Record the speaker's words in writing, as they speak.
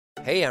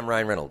Hey, I'm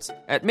Ryan Reynolds.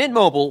 At Mint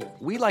Mobile,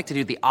 we like to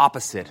do the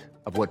opposite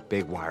of what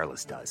Big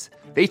Wireless does.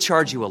 They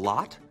charge you a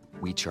lot,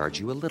 we charge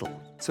you a little.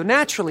 So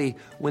naturally,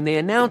 when they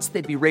announced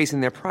they'd be raising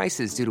their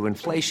prices due to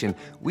inflation,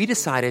 we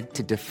decided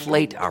to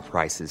deflate our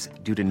prices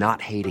due to not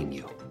hating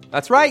you.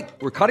 That's right.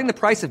 We're cutting the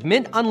price of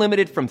Mint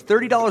Unlimited from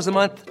 $30 a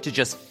month to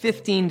just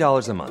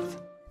 $15 a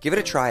month. Give it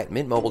a try at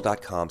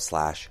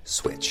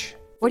mintmobile.com/switch.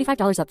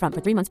 $45 up front for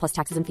 3 months plus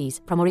taxes and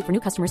fees. Promo rate for new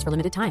customers for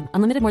limited time.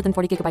 Unlimited more than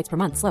 40 gigabytes per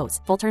month. Slows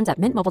full terms at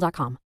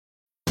mintmobile.com.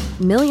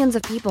 Millions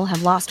of people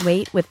have lost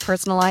weight with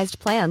personalized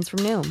plans from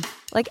Noom.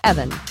 Like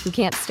Evan, who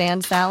can't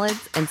stand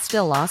salads and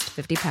still lost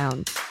 50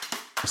 pounds.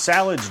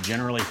 Salads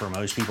generally for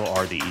most people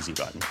are the easy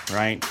button,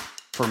 right?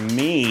 For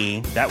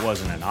me, that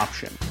wasn't an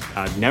option.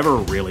 I never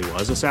really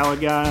was a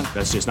salad guy.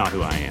 That's just not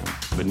who I am.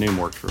 But Noom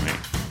worked for me.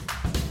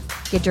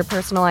 Get your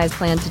personalized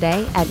plan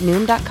today at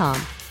Noom.com.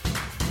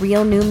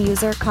 Real Noom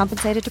user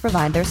compensated to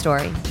provide their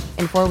story.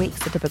 In 4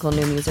 weeks, the typical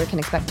Noom user can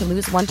expect to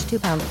lose 1 to 2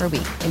 pounds per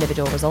week.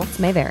 Individual results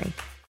may vary.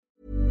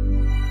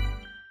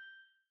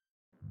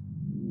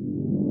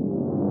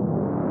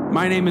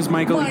 My name is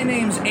Michael. My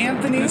name's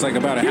Anthony. It's like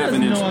about a half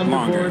an inch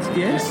longer.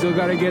 You still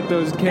gotta get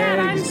those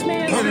kegs. Come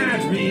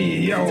at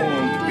me, you old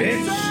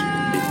bitch.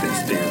 Get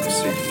this damn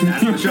shit.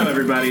 That's the show,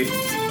 everybody.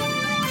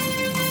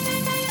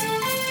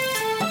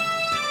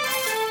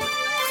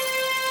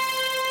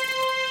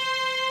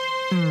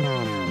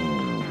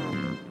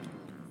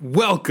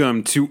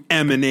 Welcome to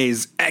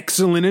M&A's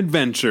Excellent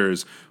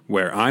Adventures,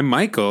 where I'm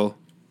Michael.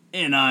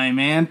 And I'm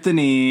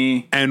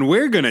Anthony. And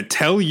we're gonna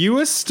tell you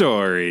a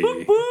story.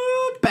 Woo, woo.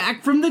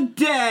 Back from the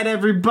dead,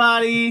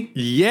 everybody.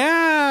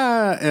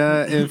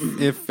 Yeah.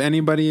 If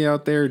anybody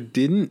out there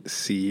didn't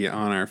see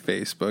on our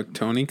Facebook,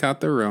 Tony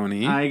caught the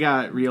Roni. I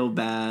got real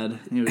bad.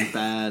 It was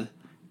bad.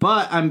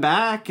 But I'm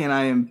back, and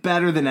I am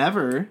better than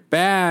ever.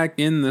 Back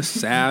in the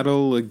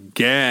saddle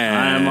again.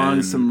 I'm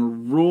on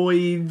some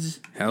roids.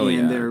 Hell yeah.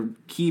 And they're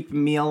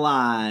keeping me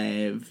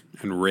alive.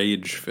 And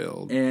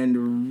rage-filled.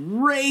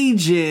 And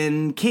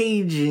raging,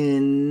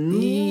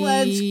 Cajun.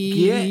 Let's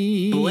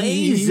get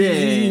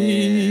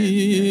blazing.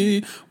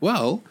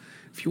 Well,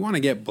 if you want to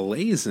get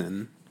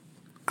blazing,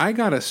 I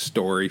got a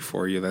story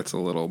for you that's a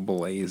little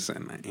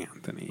blazing,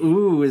 Anthony.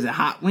 Ooh, is it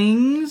hot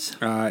wings?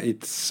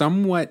 It's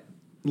somewhat,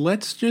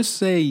 let's just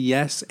say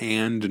yes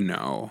and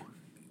no.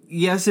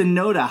 Yes and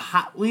no to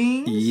hot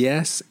wings?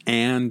 Yes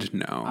and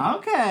no.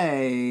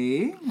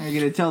 Okay. Are you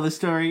going to tell the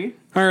story?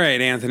 All right,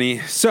 Anthony.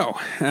 So,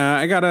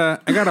 I got a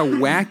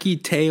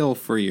wacky tale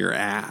for your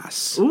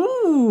ass.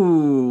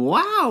 Ooh,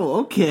 wow,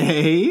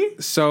 okay.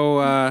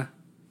 So,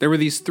 there were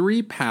these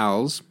 3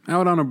 pals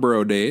out on a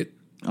bro date.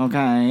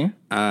 Okay.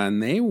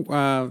 And they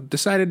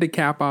decided to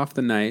cap off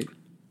the night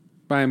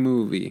by a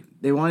movie.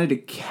 They wanted to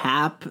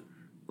cap,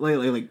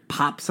 like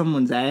pop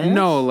someone's ass?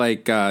 No,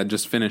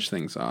 just finish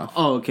things off.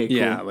 Oh, okay, cool.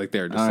 Yeah, like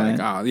they're just all like,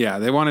 right. oh, yeah.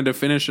 They wanted to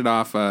finish it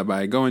off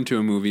by going to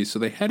a movie, so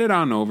they headed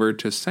on over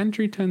to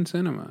Century 10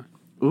 Cinema.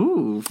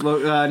 Ooh,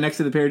 next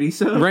to the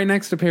Paradiso? Right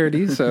next to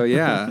Paradiso,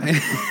 yeah.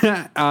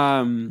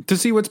 To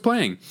see what's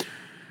playing.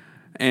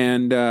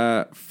 And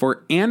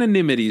for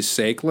anonymity's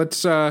sake,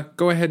 let's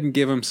go ahead and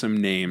give them some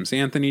names.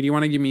 Anthony, do you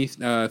want to give me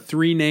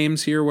 3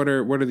 names here? What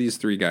are these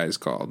 3 guys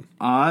called?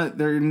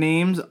 Their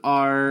names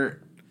are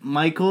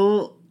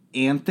Michael,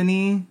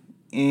 Anthony,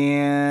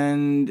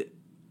 and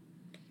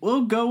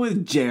we'll go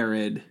with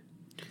Jared.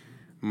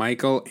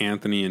 Michael,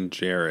 Anthony, and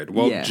Jared.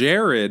 Well, yeah.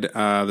 Jared,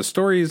 the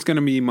story is going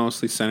to be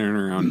mostly centered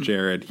around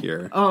Jared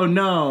here. Oh,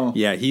 no.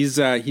 Yeah, he's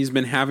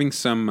been having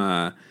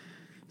some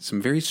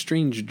very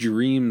strange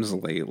dreams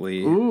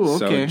lately. Ooh, okay.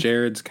 So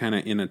Jared's kind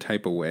of in a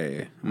type of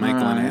way.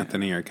 Michael and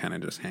Anthony are kind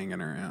of just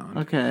hanging around.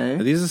 Okay.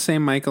 Are these the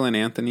same Michael and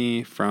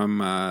Anthony from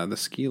the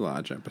Ski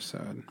Lodge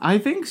episode? I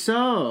think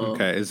so.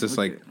 Okay, is this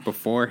like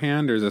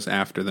beforehand or is this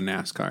after the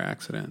NASCAR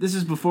accident? This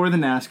is before the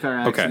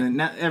NASCAR accident.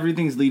 Okay.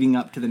 Everything's leading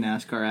up to the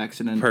NASCAR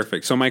accident.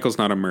 Perfect. So Michael's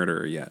not a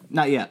murderer yet.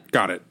 Not yet.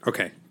 Got it.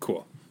 Okay,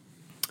 cool.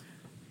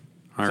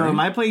 All so right. am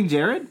I playing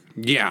Jared?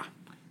 Yeah.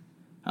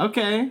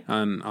 Okay.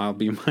 And I'll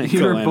be Michael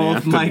You're and both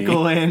Anthony.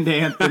 Michael and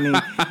Anthony.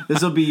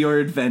 This will be your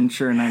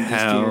adventure, and I'm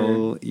just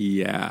Hell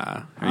here.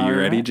 yeah. Are All you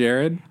ready, right.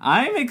 Jared?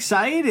 I'm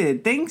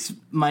excited. Thanks,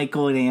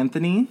 Michael and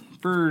Anthony,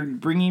 for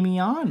bringing me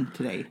on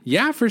today.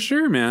 Yeah, for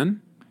sure,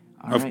 man.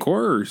 Of right.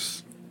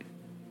 course.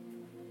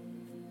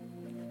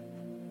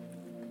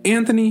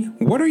 Anthony,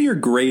 what are your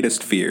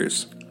greatest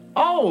fears?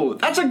 Oh,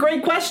 that's a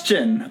great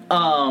question.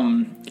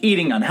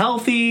 Eating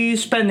unhealthy,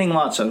 spending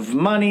lots of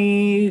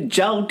money,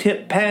 gel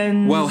tip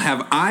pens. Well,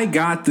 have I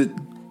got the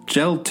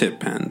gel tip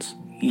pens?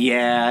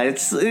 Yeah,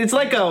 it's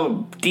like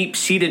a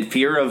deep-seated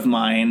fear of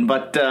mine,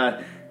 but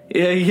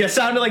you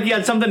sounded like you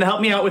had something to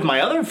help me out with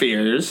my other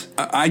fears.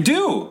 I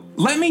do.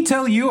 Let me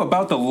tell you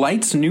about the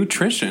Lights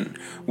Nutrition,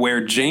 where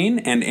Jane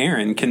and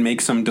Aaron can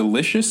make some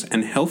delicious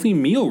and healthy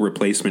meal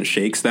replacement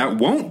shakes that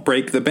won't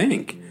break the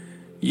bank.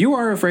 You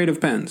are afraid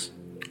of pens.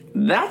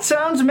 That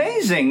sounds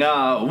amazing.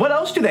 What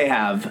else do they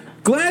have?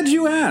 Glad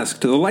you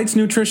asked. The Lights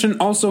Nutrition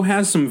also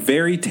has some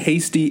very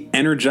tasty,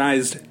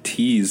 energized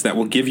teas that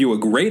will give you a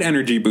great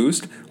energy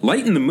boost,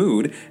 lighten the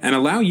mood, and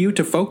allow you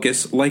to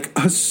focus like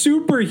a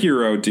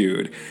superhero,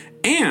 dude.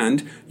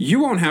 And you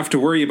won't have to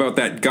worry about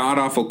that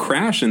god-awful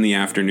crash in the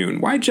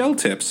afternoon. Why gel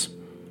tips?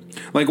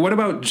 Like, what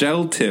about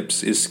gel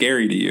tips is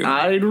scary to you?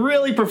 I'd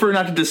really prefer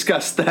not to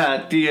discuss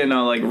that,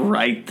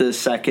 right this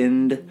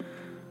second.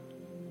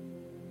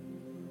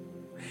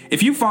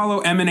 If you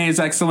follow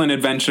M&A's Excellent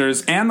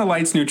Adventures and the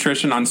Lights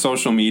Nutrition on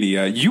social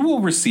media, you will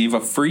receive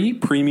a free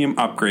premium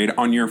upgrade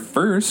on your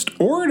first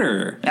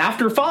order.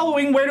 After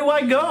following, where do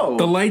I go?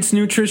 The Lights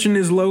Nutrition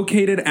is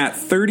located at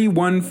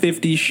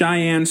 3150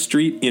 Cheyenne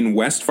Street in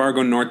West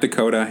Fargo, North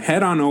Dakota.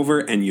 Head on over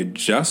and you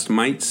just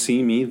might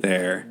see me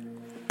there.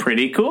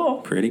 Pretty cool.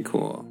 Pretty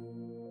cool.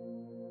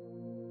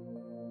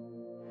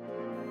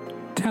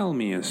 Tell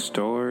me a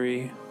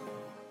story.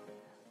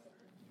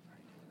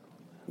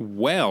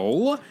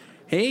 Well,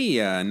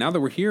 hey, now that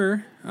we're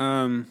here, what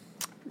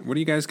are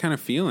you guys kind of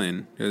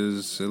feeling?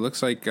 Because it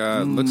looks like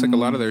a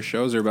lot of their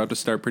shows are about to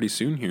start pretty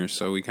soon here,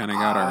 so we kind of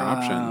got our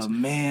options. Oh,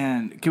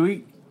 man. Can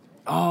we...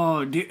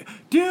 Oh, dude!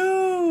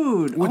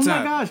 What's oh, my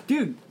that? gosh,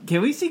 dude.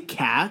 Can we see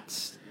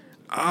Cats?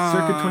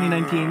 Circa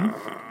 2019?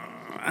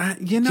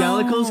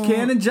 Jellicles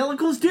can and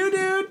Jellicles do,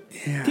 dude.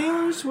 Yeah.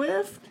 Taylor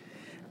Swift.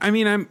 I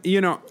mean, I'm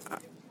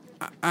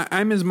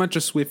as much a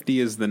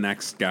Swiftie as the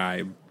next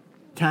guy.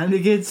 Time to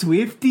get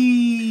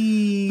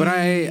Swifty. But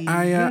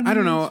I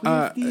don't know.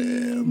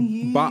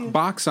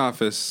 Box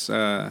office.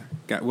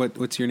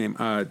 What's your name?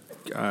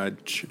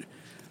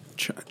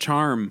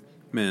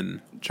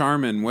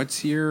 Charmin.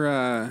 What's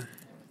your?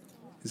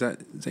 Is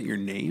that your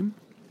name?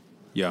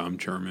 Yeah, I'm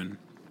Charmin.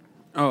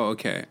 Oh,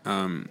 okay.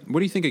 What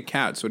do you think of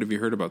Cats? What have you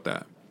heard about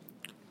that?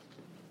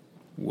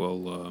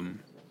 Well,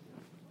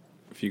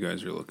 if you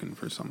guys are looking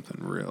for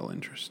something real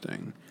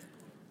interesting,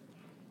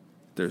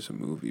 there's a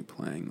movie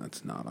playing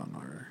that's not on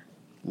our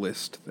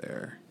list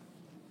there.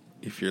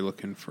 If you're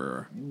looking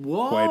for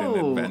quite an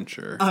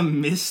adventure. A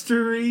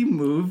mystery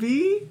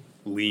movie?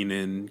 Lean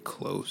in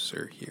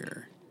closer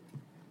here.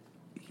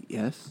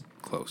 Yes.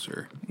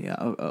 Closer. Yeah,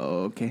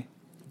 okay.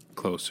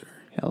 Closer.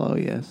 Hello,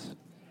 yes.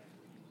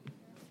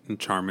 And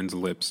Charmin's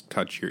lips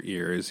touch your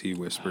ear as he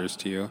whispers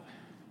to you,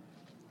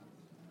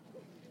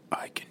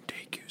 I can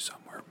take you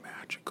somewhere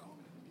magical.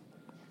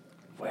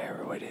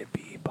 Where would it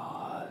be,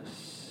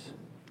 boss?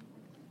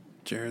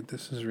 Jared,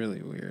 this is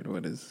really weird.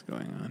 What is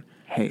going on?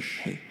 Hey,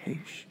 shh.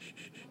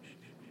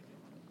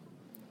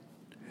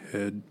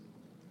 Head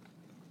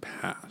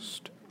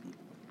past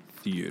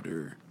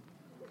Theater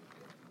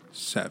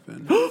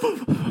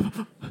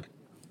 7.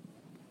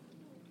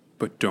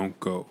 But don't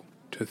go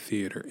to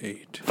Theater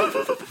 8.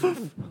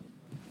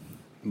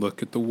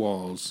 Look at the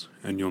walls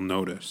and you'll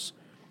notice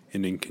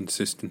an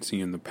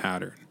inconsistency in the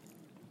pattern.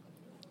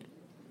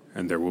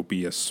 And there will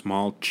be a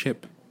small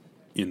chip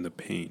in the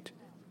paint.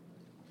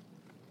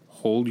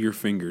 Hold your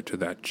finger to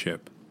that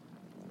chip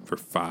for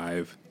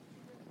 5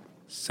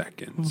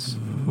 seconds.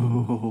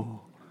 And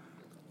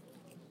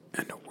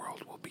a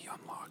world will be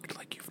unlocked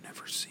like you've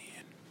never seen.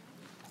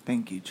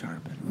 Thank you,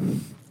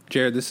 Charmin.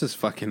 Jared, this is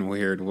fucking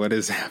weird. What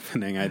is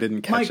happening? I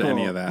didn't catch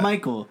any of that.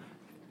 Michael.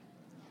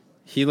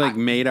 He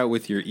made out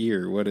with your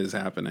ear. What is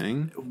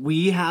happening?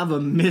 We have a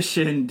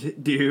mission,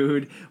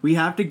 dude. We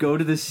have to go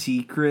to the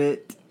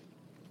secret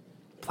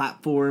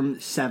platform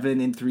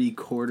 7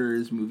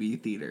 3/4 movie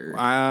theater.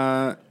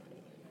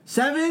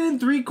 7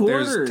 3/4.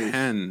 There's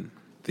 10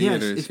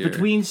 theaters. Yes, it's here.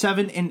 between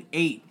 7 and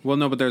 8. Well,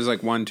 no, but there's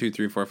 1, 2,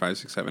 3, 4, 5,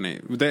 6, 7,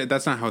 8.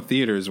 That's not how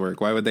theaters work.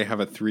 Why would they have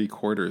a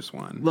 3/4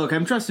 one? Look,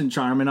 I'm trusting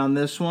Charmin on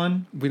this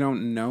one. We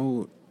don't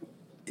know.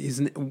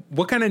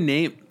 What kind of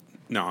name?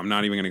 No, I'm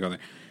not even going to go there.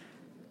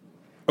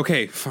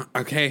 Okay,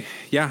 okay,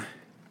 yeah.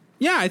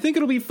 Yeah, I think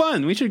it'll be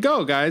fun. We should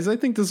go, guys. I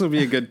think this will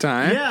be a good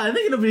time. Yeah, I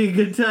think it'll be a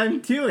good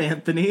time too,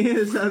 Anthony.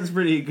 It sounds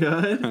pretty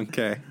good.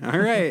 Okay. All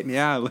right.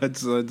 Yeah,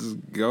 let's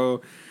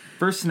go.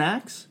 For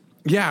snacks?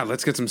 Yeah,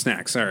 let's get some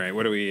snacks. All right.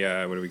 What do we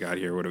got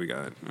here? What do we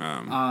got?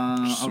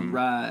 All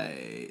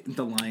right.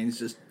 The line's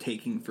just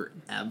taking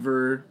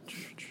forever.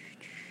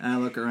 And I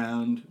look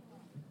around.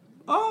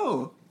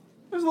 Oh,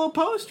 there's a little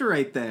poster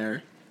right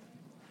there.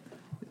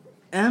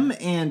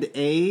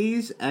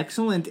 M&A's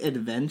Excellent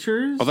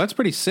Adventures. Oh, that's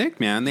pretty sick,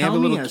 man. They Tell have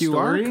a me little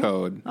QR story.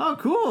 code. Oh,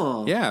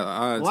 cool.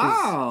 Yeah.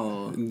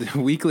 Wow.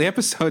 Weekly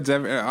episodes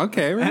every.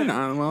 Okay, right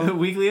on. Well,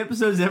 weekly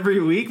episodes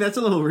every week. That's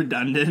a little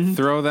redundant.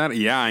 throw that.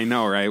 Yeah, I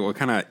know, right? What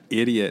kind of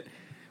idiot?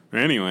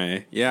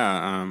 Anyway,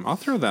 yeah. I'll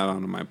throw that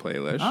onto my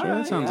playlist. All Sure, right,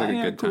 that sounds like a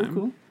good cool, time.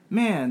 Cool.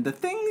 Man, the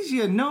things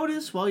you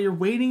notice while you're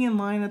waiting in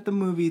line at the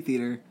movie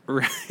theater.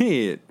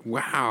 Right.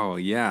 Wow.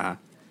 Yeah.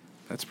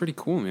 That's pretty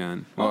cool,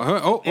 man.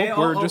 Well,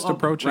 we're just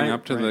approaching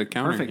up to the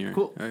counter Perfect, here.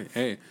 Cool.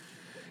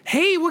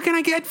 Hey, what can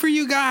I get for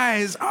you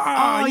guys?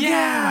 Oh,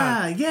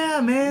 yeah,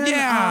 man.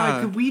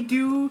 Yeah. Could we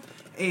do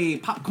a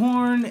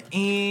popcorn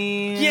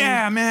and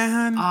yeah,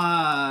 man.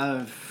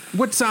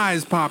 What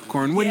size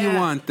popcorn? What do you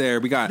want there?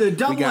 We got the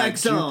double we got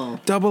XL.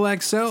 Double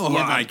XL? Oh,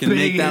 Yeah, the I can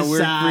make that biggest work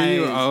for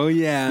you. size. Oh,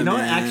 yeah, You know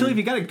what? man. Actually, if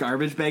you got a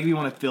garbage bag, you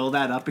want to fill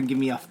that up and give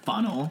me a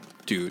funnel.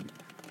 Dude,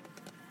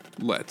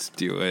 let's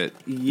do it.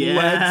 Yeah.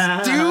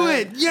 Let's do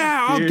it.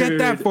 Yeah, I'll get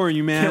that for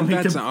you, man. Can't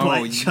wait That's to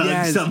butt chug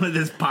yes. some of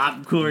this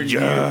popcorn.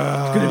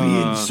 Yeah. It's going to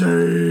be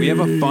insane. We have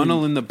a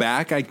funnel in the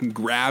back. I can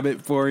grab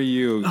it for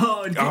you.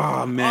 Oh, dude.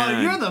 Man.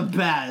 Oh, you're the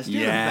best.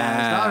 You're the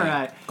best. All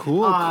right.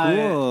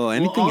 Cool.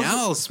 Anything also,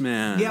 else,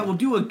 man? Yeah, we'll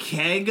do a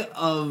keg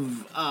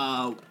of,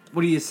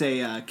 what do you say,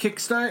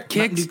 Kickstart?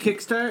 Mountain Dew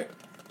Kickstart?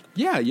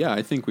 Yeah,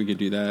 I think we could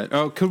do that.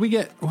 Oh, could we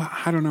get, well,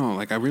 I don't know,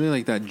 like, I really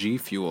like that G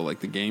Fuel,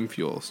 like the game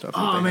fuel stuff.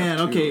 Oh, man,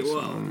 okay,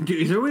 well,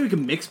 dude, is there a way we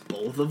can mix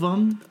both of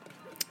them?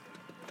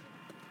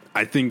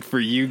 I think for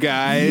you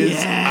guys,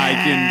 I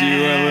can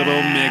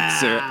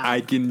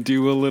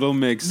do a little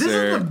mixer. This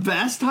is the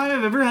best time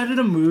I've ever had in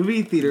a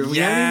movie theater. We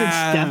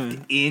haven't even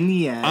stepped in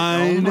yet.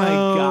 I know, my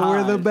God.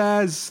 we're the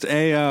best.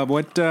 Hey,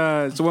 what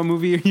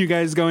movie are you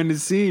guys going to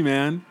see,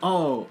 man?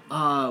 Oh,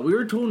 we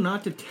were told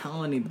not to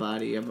tell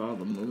anybody about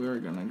the movie we're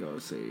gonna go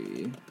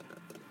see.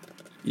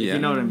 Yeah. You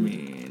know what I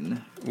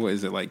mean? What,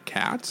 is it like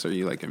Cats? Are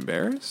you like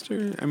embarrassed?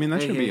 Or I mean,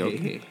 that should be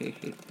okay.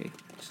 Hey.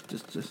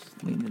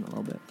 Just lean in a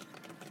little bit.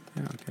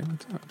 Yeah, okay,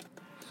 what's up?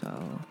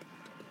 So,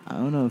 I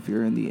don't know if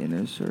you're in the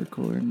inner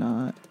circle or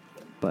not,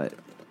 but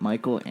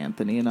Michael,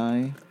 Anthony, and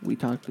I, we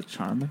talked to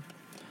Charmin,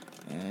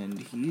 and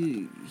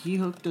he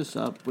hooked us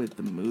up with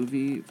the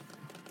movie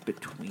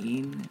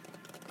between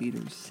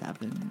theaters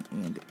 7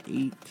 and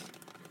 8.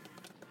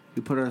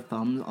 We put our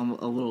thumbs on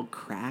a little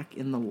crack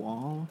in the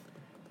wall,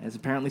 and it's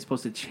apparently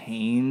supposed to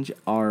change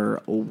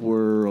our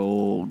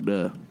world.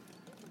 The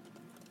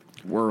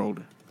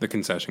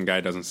concession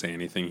guy doesn't say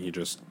anything. He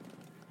just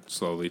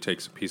slowly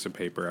takes a piece of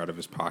paper out of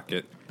his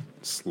pocket,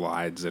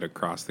 slides it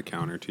across the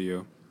counter to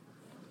you.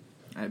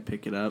 I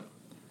pick it up.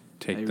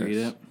 Take I this. read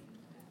it.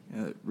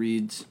 It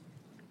reads,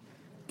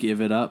 "Give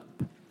it up,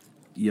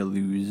 you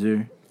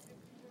loser."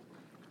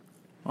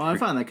 Well, I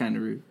find that kind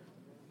of rude.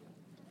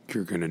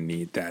 You're gonna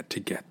need that to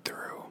get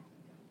through.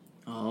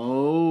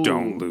 Oh.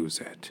 Don't lose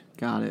it.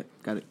 Got it.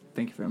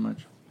 Thank you very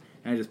much.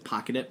 And I just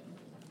pocket it.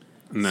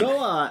 And then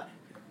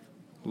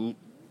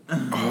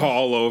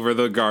all over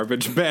the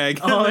garbage bag.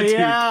 Oh, the two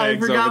yeah, I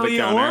pegs forgot over the we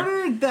counter.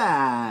 ordered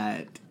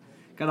that.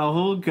 Got a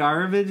whole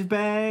garbage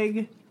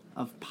bag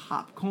of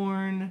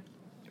popcorn.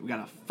 We got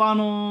a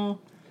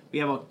funnel. We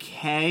have a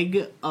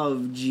keg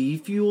of G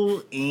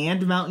Fuel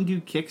and Mountain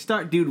Dew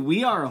Kickstart. Dude,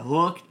 we are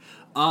hooked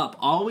up.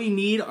 All we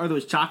need are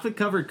those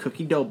chocolate-covered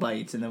cookie dough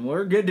bites, and then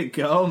we're good to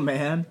go,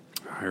 man.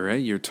 All right,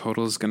 your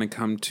total is going to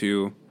come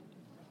to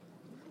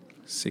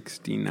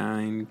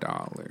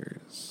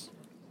 $69.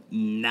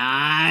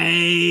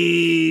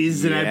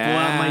 Nice! And I pull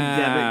out my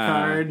debit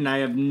card, and I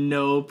have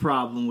no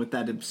problem with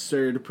that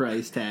absurd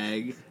price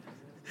tag.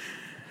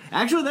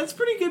 Actually, that's a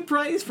pretty good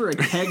price for a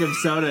keg of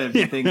soda if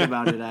you think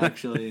about it,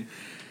 actually.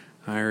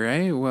 All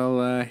right,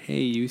 well,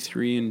 hey, you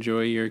three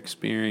enjoy your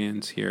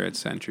experience here at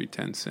Century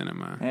 10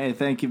 Cinema. Hey,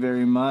 thank you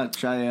very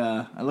much.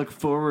 I look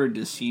forward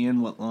to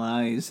seeing what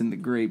lies in the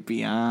great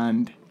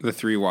beyond. The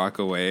three walk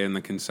away, and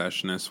the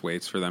concessionist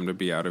waits for them to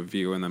be out of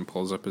view and then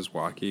pulls up his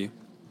walkie.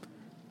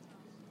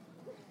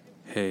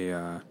 Hey,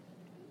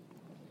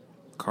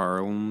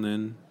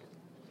 Carlton,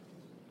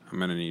 I'm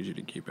going to need you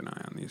to keep an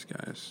eye on these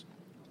guys.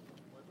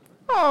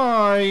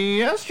 Oh,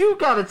 yes, you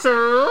got it,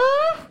 sir.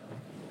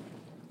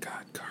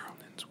 God,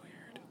 Carlton's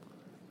weird.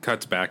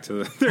 Cuts back to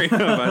the three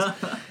of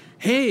us.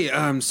 Hey,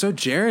 so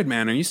Jared,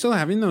 man, are you still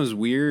having those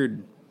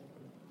weird,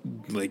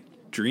 like,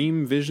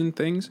 dream vision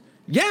things?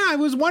 Yeah, I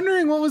was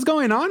wondering what was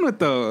going on with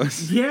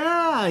those.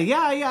 Yeah.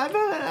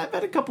 I've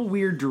had a couple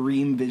weird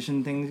dream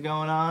vision things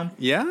going on.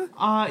 Yeah?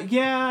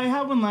 Yeah, I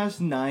had one last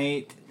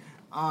night.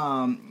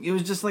 It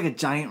was just like a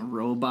giant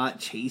robot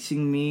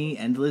chasing me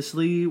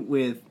endlessly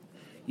with,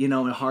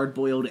 a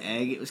hard-boiled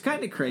egg. It was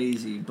kind of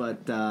crazy,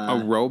 but...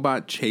 a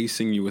robot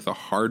chasing you with a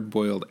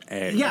hard-boiled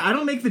egg. Yeah, I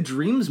don't make the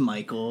dreams,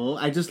 Michael.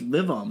 I just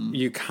live them.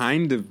 You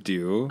kind of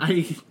do.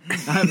 I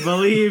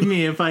believe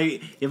me, if I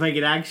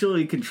could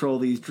actually control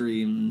these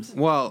dreams...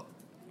 Well...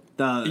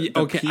 The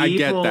okay, I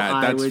get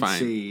that. That's fine.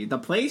 See, the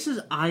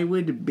places I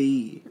would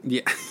be.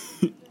 Yeah,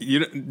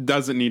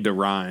 doesn't need to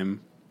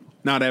rhyme.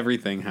 Not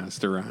everything has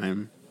to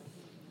rhyme.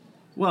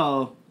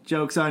 Well,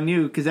 joke's on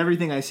you, because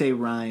everything I say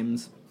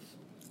rhymes.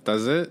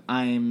 Does it?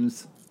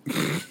 Ims.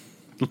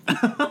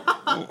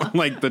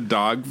 Like the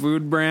dog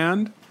food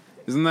brand?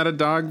 Isn't that a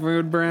dog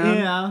food brand?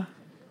 Yeah.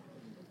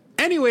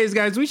 Anyways,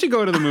 guys, we should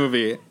go to the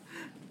movie.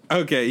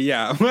 Okay,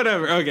 yeah,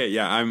 whatever. Okay,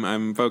 yeah,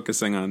 I'm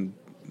focusing on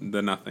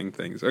the nothing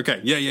things. Okay,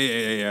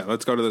 yeah.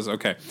 Let's go to this.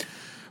 Okay.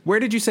 Where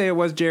did you say it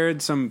was,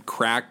 Jared? Some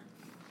crack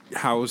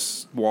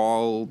house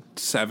wall,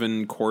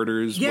 7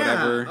 quarters,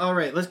 whatever? All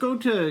right, let's go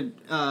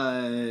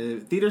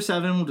to Theater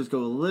 7. We'll just go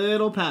a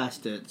little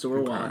past it. So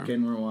we're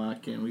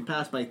walking. We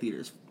pass by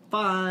Theaters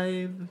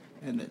 5,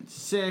 and then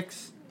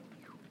 6,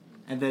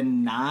 and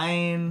then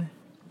 9.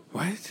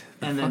 What?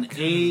 And then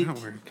 8.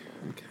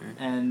 Okay.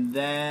 And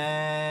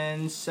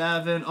then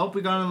 7. Oh,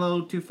 we got a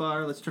little too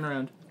far. Let's turn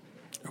around.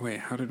 Wait,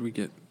 how did we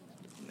get...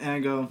 And I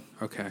go...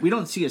 Okay. We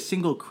don't see a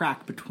single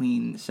crack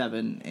between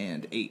 7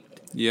 and 8.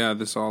 Yeah,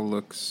 this all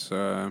looks...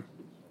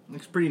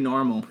 Looks pretty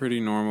normal. Pretty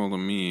normal to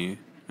me.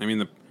 I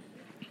mean,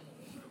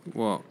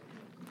 well...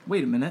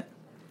 Wait a minute.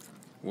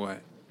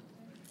 What?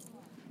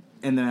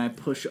 And then I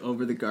push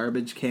over the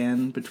garbage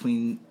can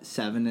between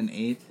 7 and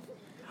 8.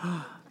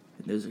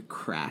 There's a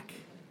crack.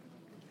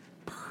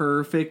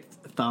 Perfect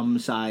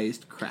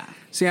thumb-sized crack.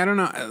 See, I don't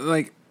know.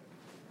 Like,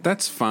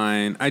 that's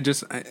fine. I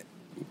don't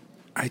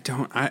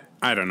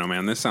know,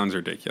 man. This sounds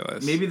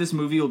ridiculous. Maybe this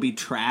movie will be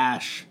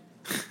trash.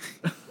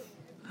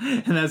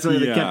 And that's why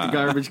they kept the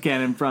garbage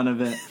can in front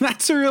of it.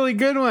 That's a really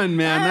good one,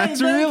 man. Hey, that's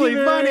really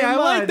funny. I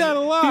like that a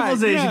lot. People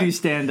say you should do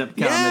stand-up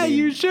comedy. Yeah,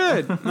 you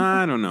should.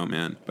 I don't know,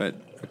 man. But,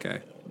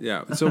 okay.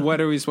 Yeah. So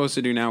what are we supposed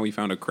to do now? We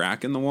found a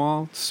crack in the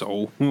wall.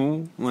 So,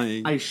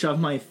 like... I shove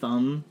my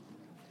thumb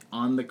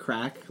on the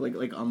crack,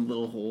 like on the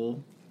little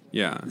hole.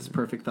 Yeah. It's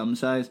perfect thumb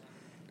size.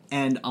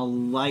 And a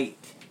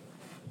light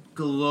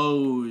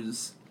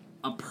glows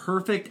a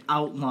perfect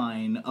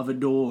outline of a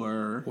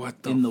door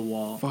in the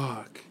wall.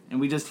 Fuck. And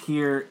we just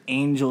hear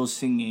angels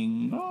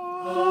singing. Wow.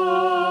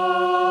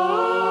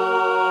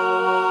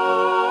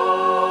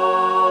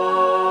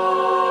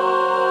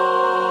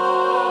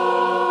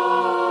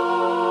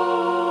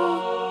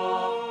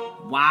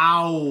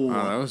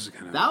 Oh,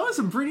 that was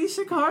some pretty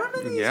sick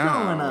harmonies going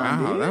on,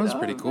 wow, dude. that was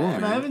pretty cool,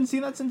 man. I haven't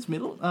seen that since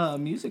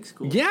music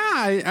school. Yeah,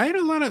 I had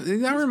a lot of...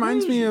 That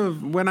reminds me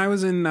of when I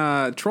was in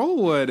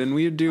Trollwood, and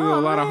we would do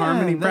a lot of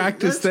harmony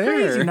practice that's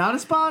there. Crazy. Not a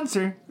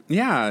sponsor.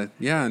 Yeah,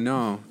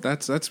 no.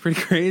 That's pretty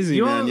crazy,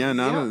 man. Yeah,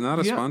 not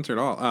a sponsor at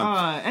all.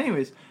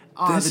 Anyways,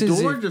 the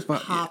door just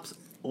pops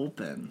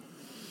open.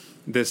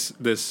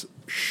 This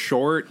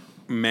short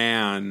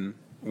man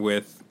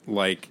with,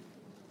 like...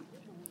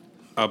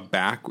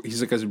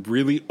 he's like a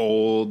really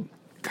old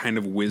kind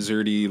of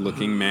wizardy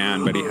looking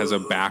man, but he has a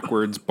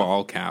backwards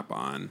ball cap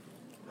on.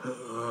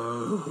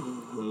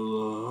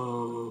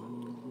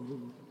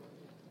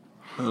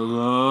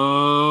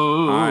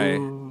 Hello. Hi.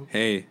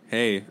 Hey.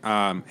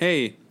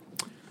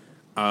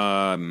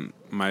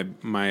 My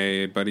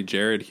buddy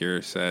Jared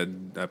here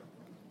said that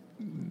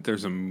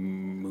there's a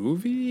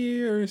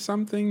movie or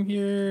something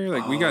here.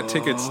 Like, we got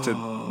tickets to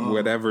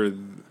whatever.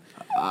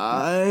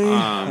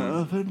 I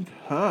haven't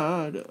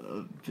had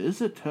a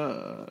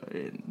visitor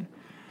in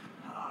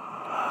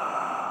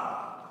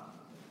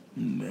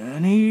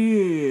many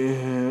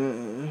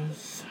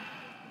years.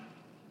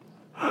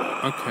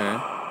 Okay.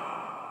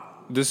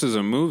 This is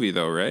a movie,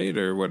 though, right?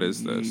 Or what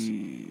is this?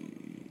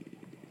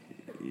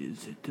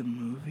 Is it a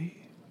movie?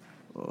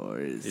 Or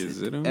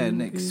is it an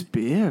an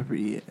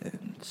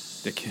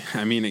experience? It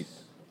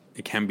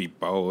can be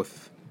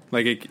both.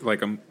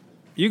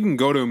 You can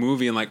go to a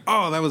movie and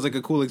that was like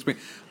a cool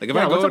experience. Like if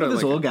I go what's up to with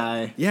this old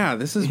guy? Yeah,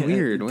 this is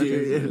weird. What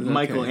is it?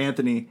 Michael Okay.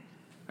 Anthony.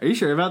 Are you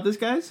sure about this,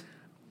 guys?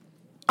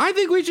 I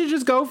think we should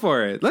just go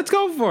for it. Let's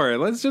go for it.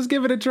 Let's just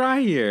give it a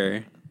try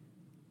here.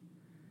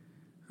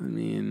 I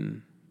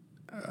mean,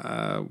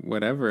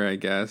 whatever, I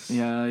guess.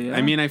 Yeah.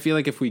 I mean, I feel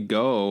like if we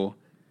go,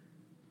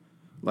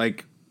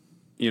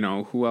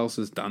 who else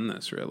has done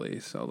this really?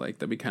 So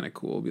that'd be kind of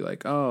cool. Be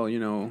like, oh,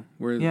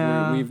 we've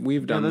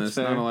done this.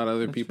 Fair. Not a lot of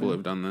other That's people fair.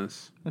 have done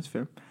this. That's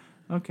fair.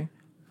 Okay. So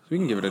we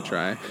can give it a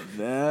try.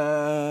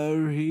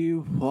 Very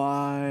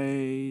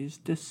wise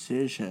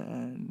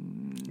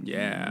decision.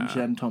 Yeah.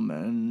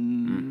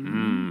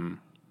 Gentlemen.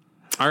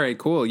 All right,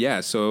 cool. Yeah,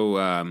 so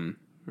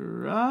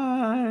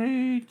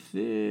Right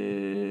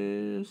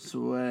this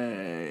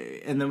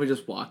way. And then we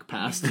just walk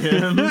past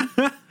him.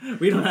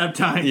 We don't have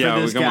time for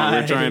this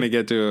guy. We're trying to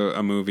get to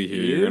a movie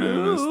here. You're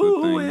gonna miss the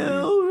thing. You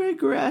will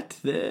regret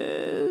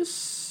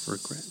this.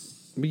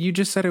 But you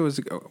just said it was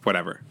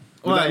whatever.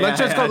 Well, let's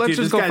just go. Let's dude,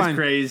 just this go guy's find.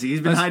 crazy.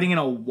 He's been hiding in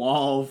a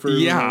wall for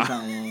Yeah,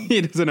 how long?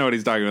 he doesn't know what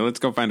he's talking about. Let's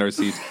go find our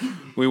seats.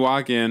 We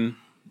walk in.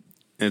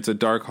 It's a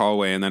dark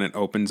hallway, and then it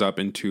opens up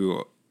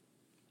into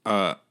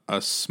a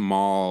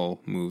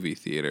small movie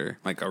theater,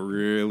 like a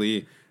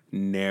really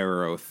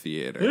narrow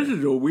theater. This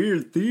is a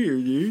weird theater,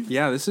 dude.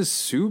 Yeah, this is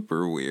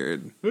super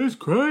weird. It's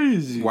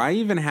crazy. Why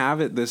even have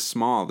it this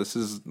small? This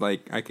is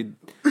like I could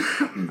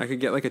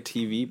get like a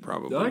TV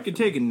probably. I could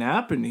take a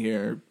nap in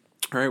here.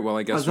 All right, well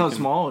I guess That's how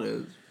small it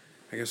is.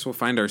 I guess we'll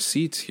find our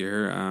seats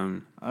here.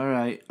 All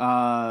right.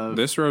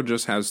 This row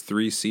just has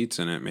 3 seats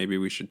in it. Maybe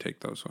we should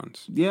take those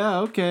ones. Yeah.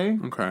 Okay.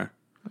 Okay.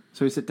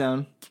 So we sit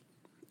down.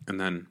 And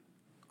then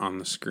on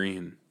the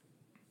screen,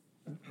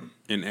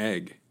 an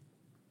egg.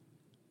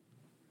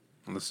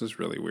 Well, this is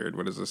really weird.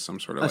 What is this? Some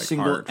sort of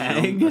single art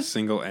egg? film? A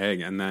single egg.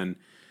 And then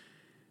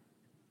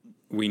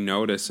we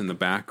notice in the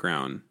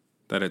background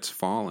that it's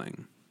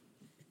falling.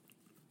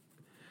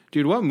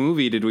 Dude, what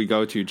movie did we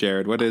go to,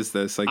 Jared? What is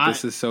this?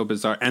 This is so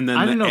bizarre. And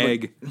then the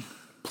egg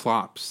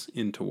plops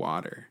into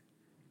water.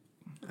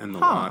 And the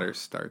water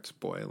starts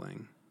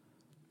boiling.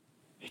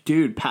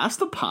 Dude, pass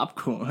the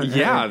popcorn.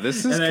 Yeah,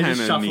 this is kind of neat. And I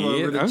just shuffle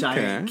over the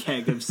giant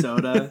keg of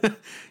soda.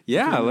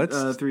 Yeah,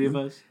 let's... 3 of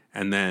us.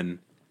 And then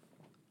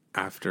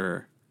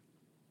after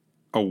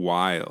a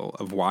while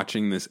of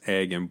watching this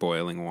egg in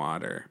boiling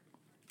water,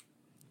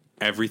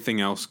 everything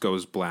else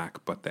goes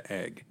black but the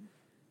egg.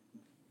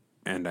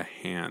 And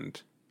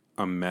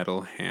a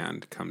metal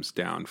hand comes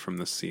down from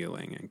the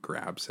ceiling and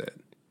grabs it.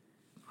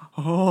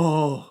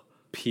 Oh.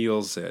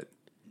 Peels it.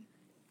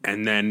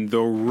 And then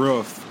the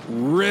roof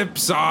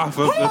rips off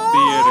of the theater.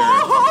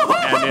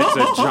 And it's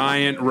a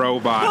giant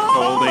robot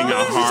holding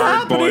a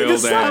hard-boiled egg.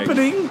 This is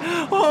happening.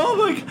 Oh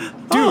my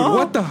God. Dude,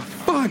 what the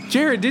fuck?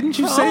 Jared, didn't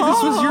you say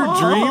this was your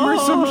dream or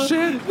some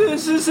shit?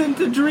 This isn't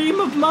a dream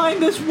of mine.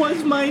 This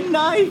was my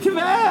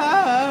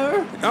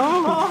nightmare.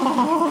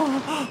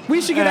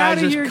 We should get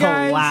out of here,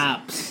 guys.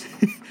 Collapse.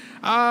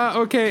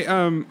 Okay,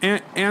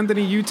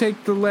 Anthony, you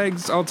take the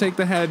legs, I'll take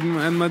the head,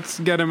 and let's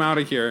get him out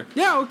of here.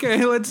 Yeah,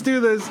 okay, let's do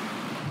this.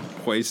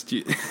 Hoist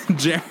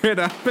Jared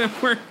up, and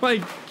we're,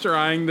 like,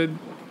 trying to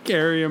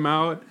carry him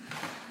out.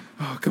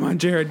 Oh, come on,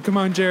 Jared.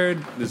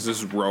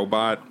 This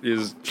robot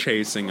is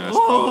chasing us.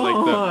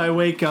 I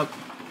wake up.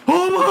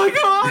 Oh, my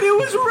God, it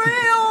was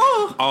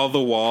real! All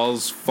the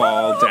walls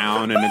fall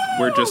down, and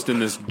we're just in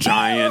this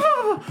giant,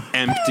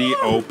 empty,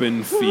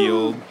 open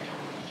field.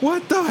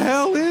 What the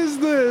hell is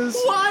this?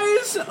 Why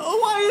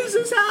is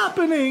this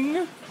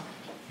happening?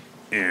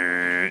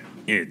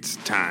 It's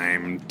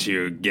time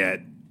to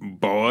get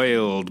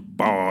boiled,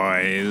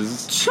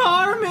 boys.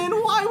 Charmin,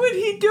 why would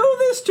he do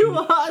this to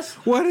us?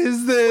 What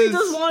is this? We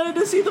just wanted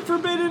to see the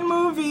Forbidden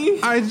movie.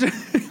 Jared, I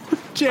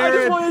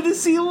just wanted to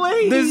see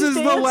ladies. This is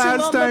the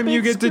last time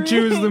you get to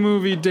choose the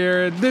movie,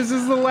 Jared. This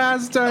is the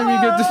last time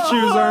you get to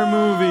choose our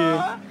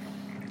movie.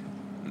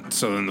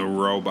 So then the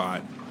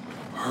robot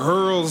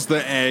hurls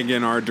the egg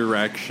in our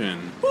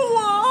direction.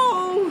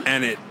 Whoa!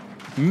 And it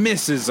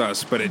misses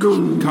us, but it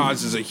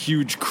causes a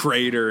huge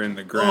crater in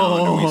the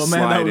ground, and we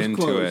slide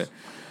into close. it.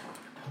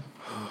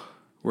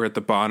 We're at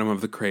the bottom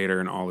of the crater,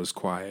 and all is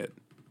quiet.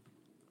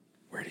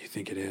 Where do you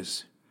think it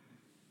is?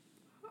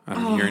 I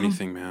don't hear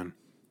anything, man.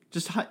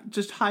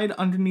 Just hide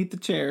underneath the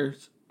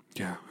chairs.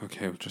 Yeah,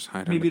 okay, we'll just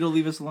hide. Maybe it'll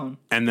leave us alone.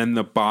 And then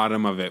the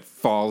bottom of it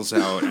falls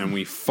out, and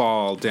we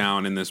fall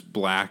down in this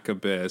black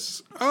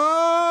abyss.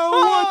 Oh,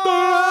 what the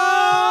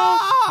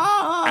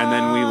hell? And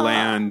then we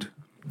land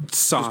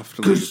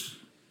softly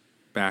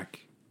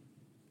back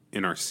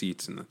in our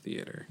seats in the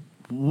theater.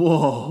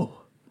 Whoa.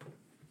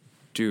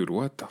 Dude,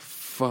 what the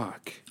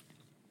fuck?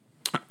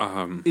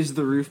 Is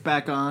the roof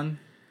back on?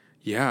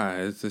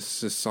 Yeah,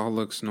 this all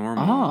looks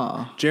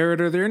normal.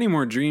 Jared, are there any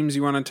more dreams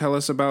you want to tell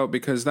us about?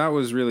 Because that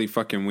was really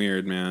fucking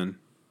weird, man.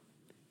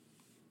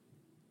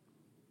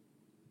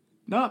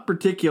 Not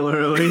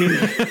particularly.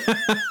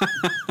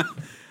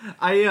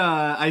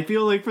 I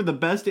feel like for the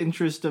best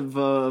interest of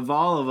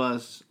all of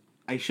us,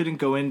 I shouldn't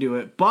go into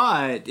it.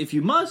 But if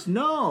you must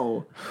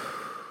know...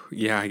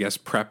 Yeah, I guess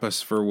prep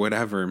us for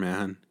whatever,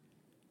 man.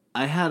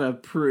 I had a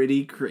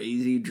pretty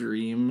crazy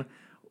dream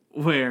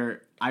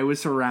where I was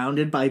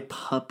surrounded by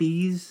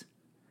puppies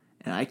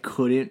and I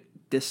couldn't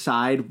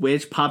decide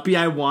which puppy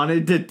I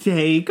wanted to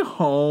take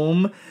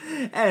home.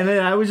 And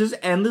then I was just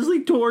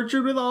endlessly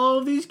tortured with all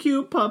of these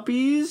cute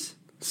puppies.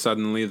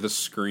 Suddenly the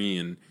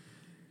screen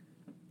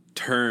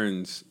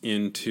turns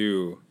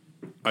into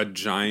a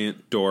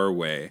giant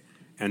doorway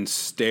and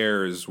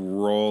stairs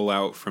roll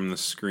out from the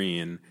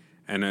screen,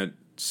 and a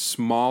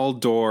small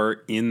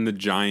door in the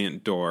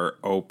giant door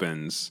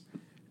opens,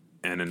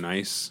 and a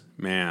nice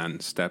man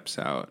steps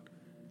out.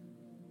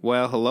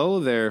 Well,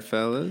 hello there,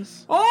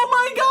 fellas. Oh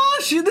my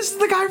gosh, this is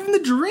the guy from the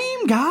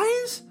dream,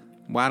 guys.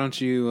 Why don't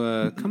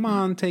you come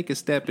on, take a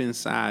step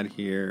inside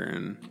here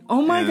and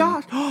oh my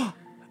gosh,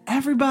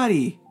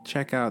 everybody,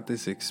 check out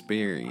this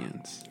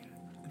experience.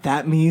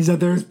 That means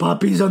that there's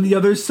puppies on the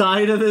other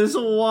side of this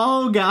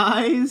wall,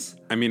 guys.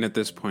 I mean, at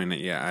this point,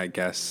 yeah, I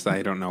guess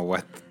I don't know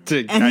what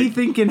to...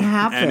 Anything can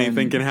happen.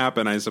 Anything can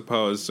happen, I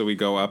suppose. So we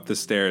go up the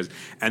stairs,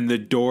 and the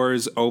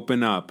doors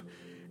open up,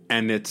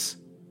 and it's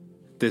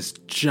this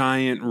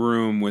giant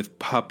room with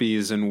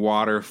puppies and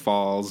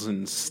waterfalls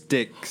and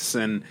sticks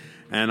and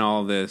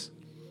all this.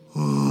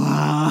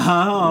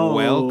 Wow.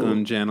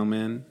 Welcome,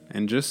 gentlemen.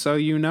 And just so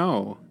you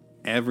know,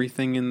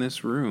 everything in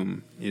this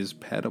room is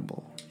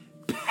pettable.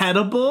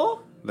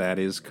 Petable? That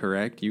is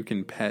correct. You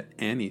can pet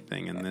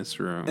anything in this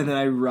room. And then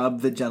I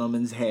rubbed the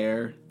gentleman's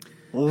hair.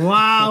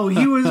 Wow,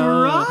 he was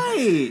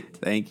right.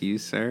 Thank you,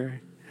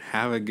 sir.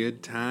 Have a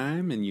good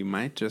time, and you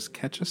might just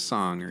catch a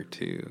song or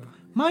two.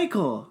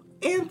 Michael,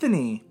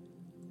 Anthony,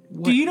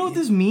 do you know what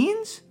this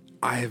means?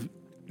 I have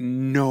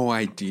no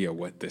idea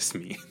what this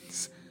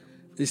means.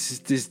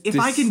 If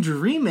I can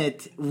dream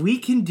it, we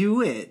can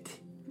do it.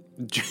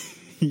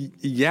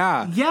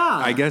 Yeah.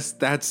 I guess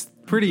that's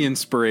pretty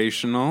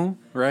inspirational,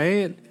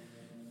 right?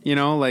 You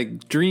know,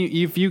 like, dream.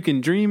 If you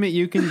can dream it,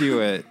 you can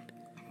do it.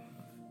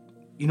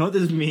 You know what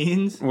this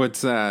means?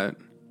 What's that?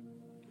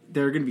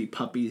 There are going to be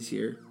puppies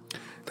here.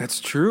 That's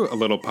true. A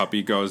little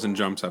puppy goes and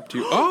jumps up to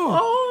you.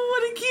 Oh,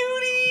 what a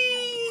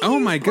cutie! Oh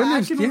my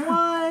goodness! Black and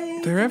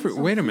white. They're every.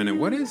 Wait a minute.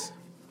 What is?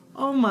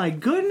 Oh my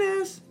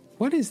goodness!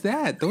 What is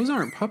that? Those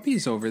aren't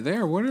puppies over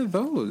there. What are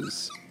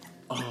those?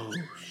 Oh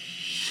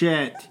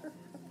shit!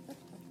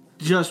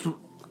 just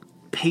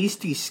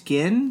pasty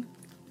skin,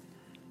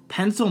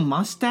 pencil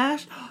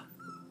mustache,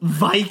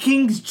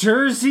 Vikings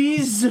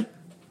jerseys.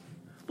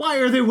 Why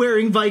are they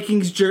wearing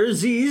Vikings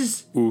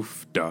jerseys?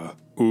 Oof-da,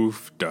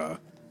 oof-da.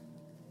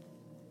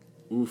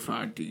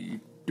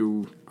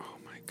 Oofa-dee-doo. Oh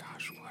my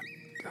gosh, what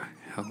the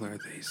hell are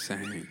they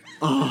saying?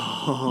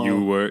 Oh.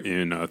 You were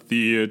in a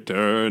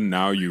theater,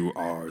 now you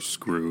are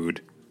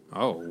screwed.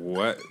 Oh,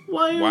 what?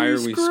 Why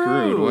are we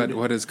screwed?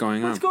 What is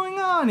going on? What's going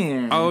on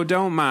here? Oh,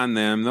 don't mind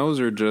them. Those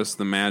are just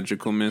the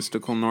magical,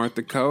 mystical North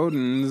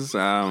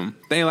Dakotans.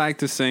 They like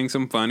to sing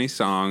some funny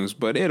songs,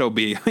 but it'll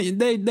be...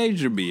 they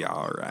should be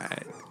all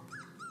right.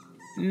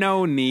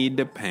 No need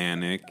to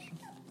panic.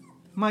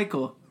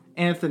 Michael,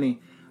 Anthony,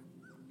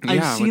 Yeah,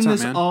 I've seen what's up,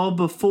 this man? all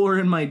before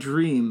in my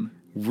dream.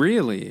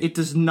 Really? It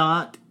does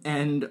not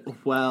end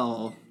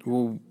well.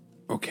 Well,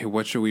 okay,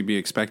 what should we be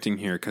expecting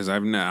here? Because I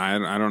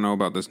don't know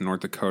about this North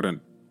Dakota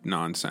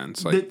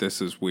nonsense. Like,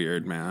 this is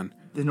weird, man.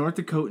 The North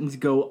Dakotans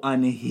go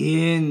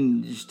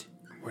unhinged.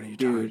 What are you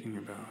Dude. talking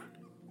about?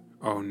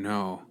 Oh,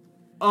 no.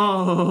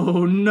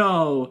 Oh,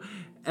 no.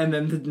 And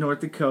then the North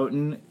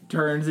Dakotan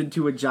turns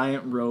into a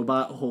giant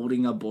robot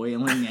holding a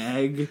boiling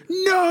egg.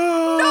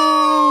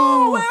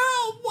 No! Well,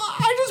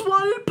 I just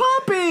wanted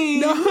puppies.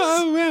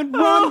 No, man,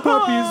 run,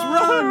 puppies,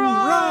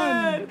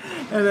 run!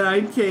 And then I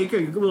take a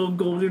little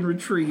golden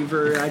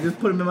retriever and I just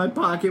put him in my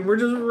pocket. We're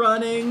just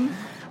running.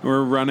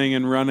 We're running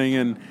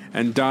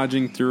and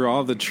dodging through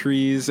all the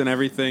trees and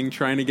everything,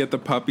 trying to get the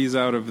puppies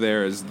out of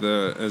there as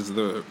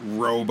the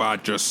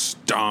robot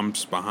just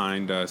stomps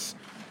behind us.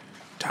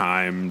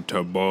 Time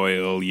to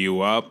boil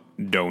you up,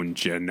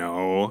 don't you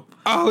know?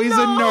 Oh, he's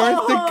a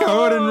North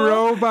Dakotan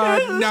robot.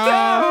 This is No!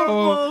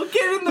 terrible.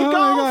 Get in the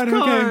golf my God,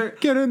 cart. okay.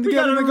 Get in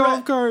the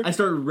golf cart. I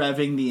start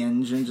revving the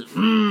engine, just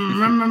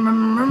and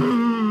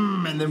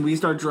then we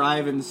start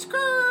driving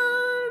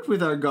skirt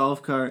with our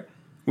golf cart.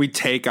 We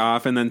take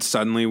off, and then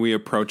suddenly we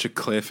approach a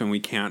cliff, and we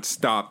can't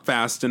stop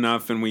fast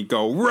enough, and we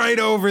go right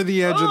over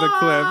the edge of the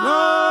cliff.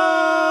 Oh!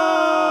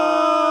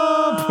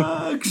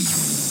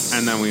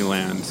 And then we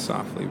land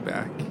softly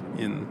back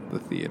in the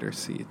theater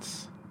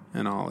seats,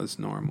 and all is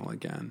normal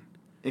again.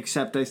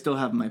 Except I still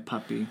have my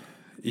puppy.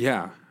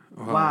 Yeah.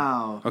 Well,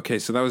 Wow. Okay,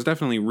 so that was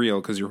definitely real,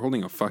 because you're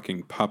holding a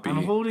fucking puppy.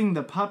 I'm holding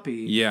the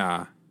puppy.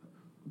 Yeah.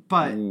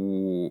 But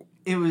Ooh.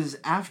 it was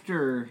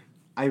after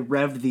I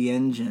revved the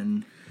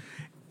engine.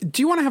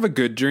 Do you want to have a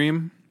good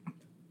dream?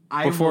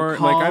 I Before, will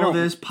call like, I don't-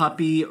 this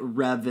puppy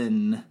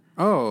Revin.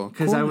 Oh,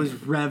 Because cool. I was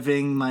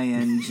revving my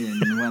engine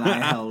when I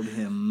held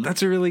him.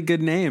 That's a really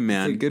good name,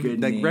 man. It's a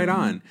good like name. right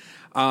on.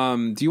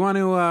 Do you want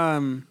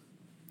to?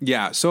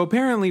 Yeah. So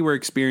apparently we're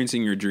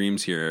experiencing your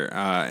dreams here,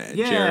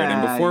 Jared.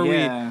 And before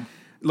we,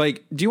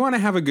 do you want to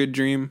have a good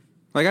dream?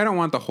 Like, I don't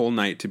want the whole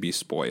night to be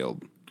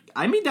spoiled.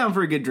 I'd be down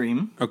for a good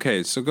dream.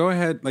 Okay, so go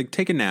ahead, like,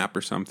 take a nap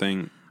or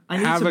something. I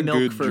need have some a milk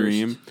good first.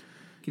 dream.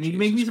 Can you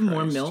make me some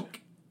more Christ. milk?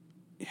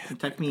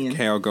 Tuck me in.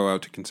 Okay, I'll go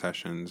out to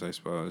concessions, I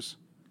suppose.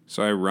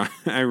 So I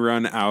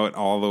run out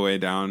all the way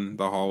down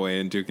the hallway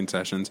into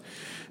concessions.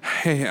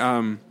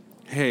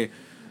 Hey,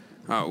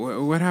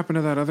 what happened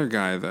to that other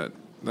guy that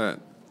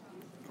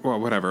well,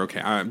 whatever,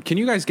 okay. Can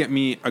you guys get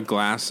me a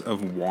glass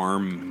of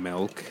warm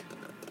milk?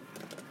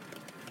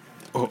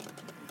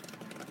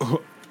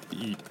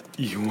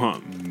 You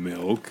want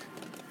milk?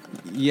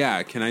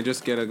 Yeah, can I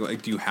just get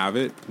do you have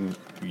it?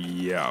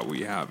 Yeah,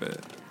 we have it.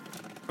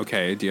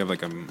 Okay, do you have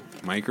like a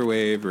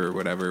microwave or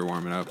whatever,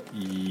 warm it up?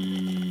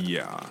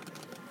 Yeah.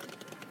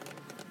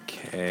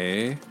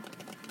 Okay.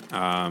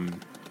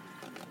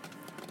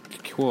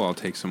 Cool, I'll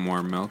take some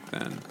more milk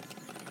then.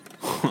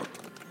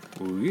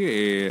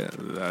 Yeah,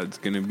 that's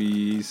gonna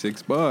be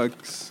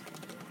 $6.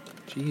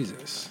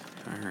 Jesus.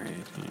 Alright.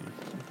 Yeah.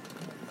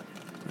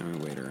 Let me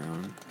wait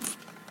around.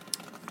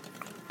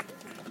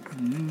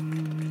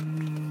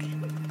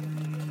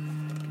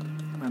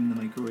 I'm the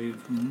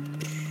microwave.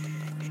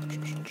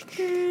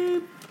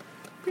 Beep,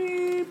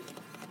 beep,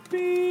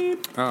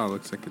 beep. Oh,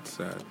 looks like it's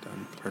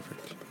done.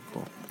 Perfect.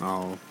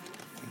 Cool.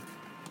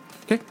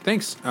 Okay,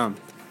 thanks.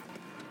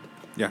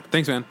 Yeah,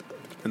 thanks, man.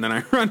 And then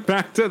I run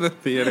back to the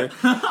theater.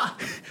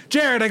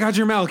 Jared, I got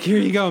your milk. Here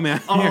you go,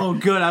 man. Oh,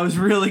 good. I was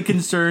really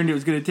concerned it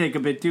was going to take a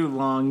bit too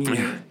long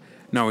here.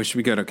 No, we should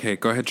be good. Okay,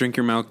 go ahead, drink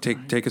your milk.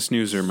 Take a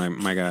snoozer,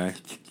 my guy.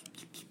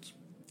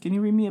 Can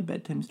you read me a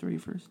bedtime story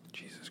first?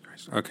 Jesus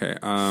Christ. Okay.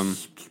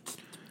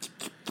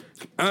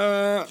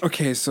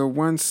 Okay. So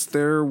once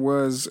there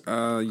was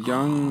a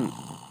young.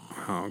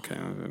 Oh, okay.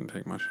 That didn't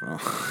take much at all.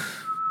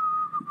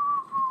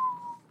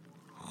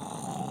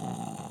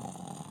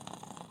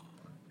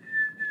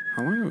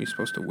 How long are we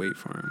supposed to wait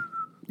for him?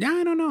 Yeah,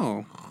 I don't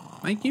know.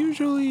 Like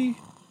usually,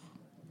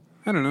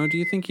 I don't know. Do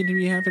you think he'd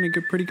be having a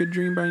pretty good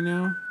dream by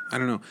now? I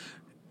don't know.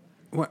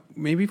 What?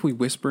 Maybe if we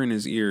whisper in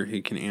his ear,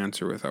 he can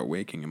answer without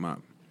waking him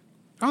up.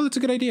 Oh, that's a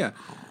good idea.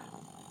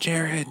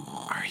 Jared,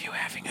 are you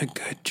having a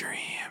good dream?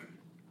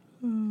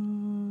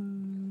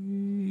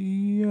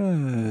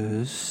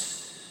 Yes.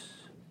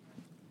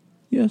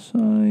 Yes, I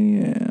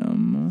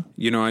am.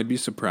 You know, I'd be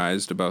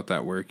surprised about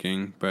that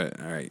working, but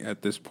all right,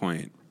 at this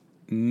point,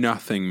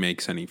 nothing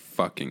makes any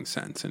fucking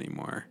sense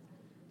anymore.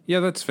 Yeah,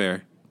 that's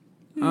fair.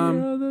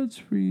 Yeah,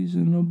 that's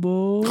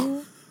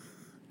reasonable.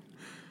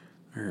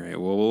 All right,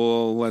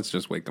 well, let's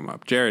just wake them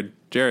up. Jared,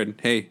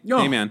 hey,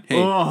 hey, man,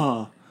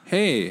 hey.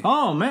 Hey.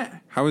 Oh,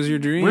 man. How was your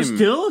dream? We're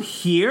still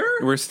here?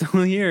 We're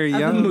still here,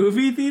 yeah. At the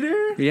movie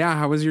theater? Yeah,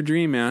 how was your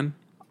dream, man?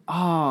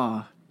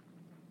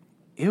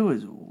 It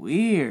was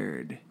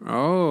weird.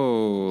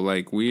 Oh,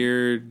 like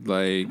weird,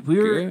 like We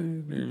were,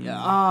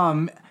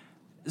 good?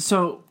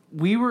 so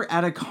we were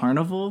at a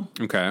carnival.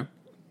 Okay.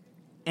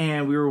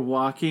 And we were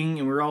walking,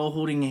 and we were all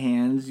holding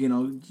hands,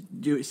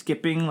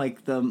 skipping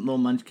like the little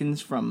munchkins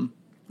from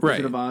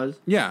Wizard of Oz.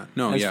 Yeah,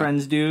 as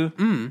friends do.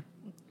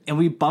 And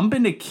we bump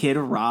into Kid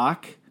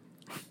Rock,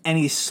 and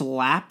he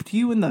slapped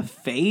you in the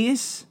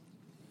face.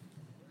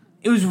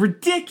 It was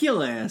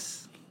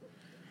ridiculous.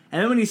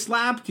 And then when he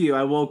slapped you,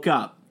 I woke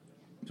up.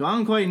 So I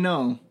don't quite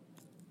know.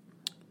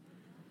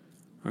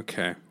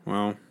 Okay,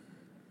 well,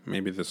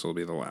 maybe this will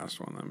be the last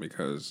one then,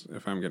 because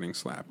if I'm getting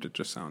slapped, it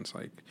just sounds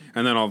like...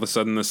 And then all of a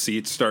sudden the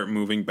seats start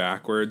moving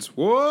backwards.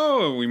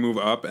 Whoa! We move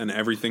up and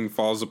everything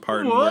falls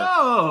apart.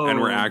 Whoa!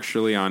 And we're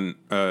actually on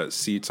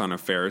seats on a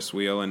Ferris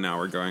wheel, and now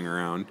we're going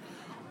around.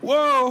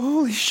 Whoa!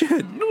 Holy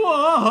shit!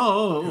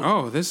 Whoa!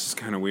 Oh, this is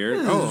kind of weird.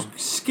 This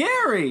is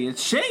scary.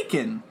 It's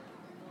shaking.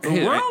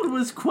 The world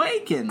was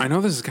quaking. I know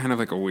this is kind of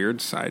like a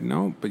weird side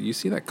note, but you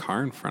see that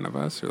car in front of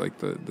us, or like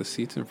the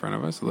seats in front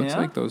of us? It looks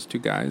like those two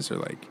guys are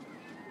like...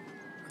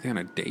 Are they on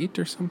a date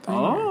or something?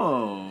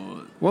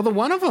 Oh. Well, the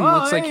one of them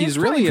looks like he's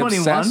really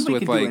obsessed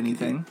with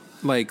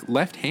like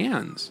left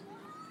hands.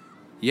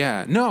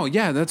 Yeah. No,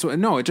 yeah, that's what...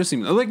 No, it just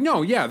seemed... Like,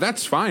 no, yeah,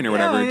 that's fine or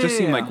whatever. It just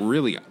seemed like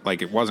really...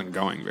 Like, it wasn't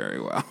going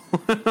very well.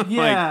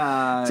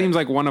 Yeah. Seems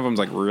like one of them's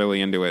like really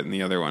into it and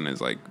the other one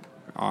is like...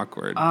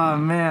 awkward. Oh,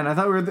 man. I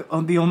thought we were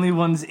the only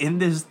ones in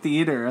this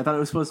theater. I thought it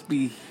was supposed to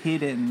be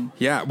hidden.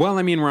 Yeah, well,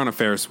 I mean, we're on a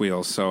Ferris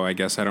wheel, so I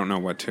guess I don't know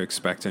what to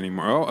expect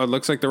anymore. Oh, it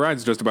looks like the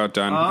ride's just about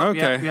done.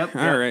 Okay. Yep,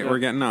 all right, we're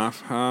getting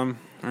off. All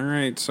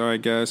right, so I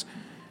guess...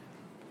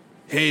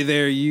 Hey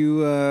there,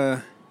 you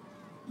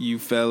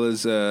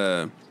fellas,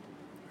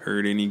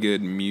 heard any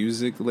good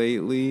music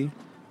lately?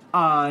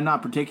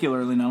 Not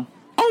particularly, no.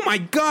 Oh my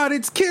god,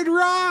 it's Kid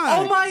Rock!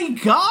 Oh my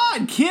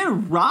god,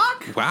 Kid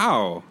Rock?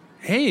 Wow.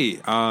 Hey,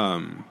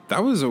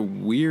 that was a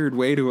weird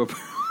way to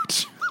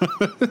approach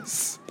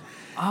us.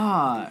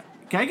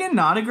 Can I get an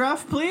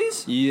autograph,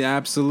 please? Yeah,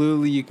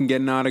 absolutely. You can get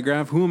an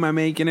autograph. Who am I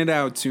making it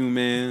out to,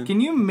 man?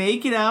 Can you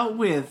make it out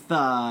with,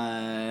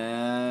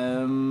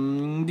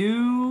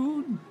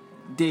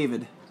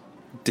 David?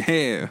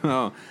 Damn.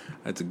 Oh,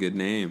 that's a good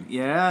name.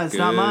 Yeah, it's good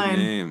not mine.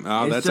 Name.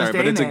 Oh, it's that's all right.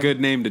 But it's name. a good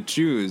name to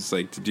choose,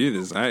 like, to do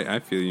this. I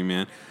feel you,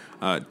 man.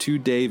 To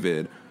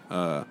David,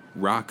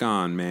 rock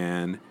on,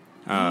 man.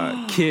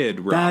 Kid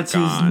Rock That's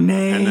on. his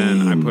name. And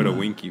then I put a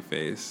winky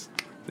face.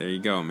 There you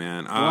go,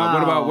 man.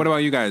 Wow. What about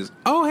you guys?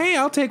 Oh, hey,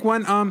 I'll take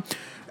one.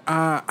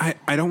 I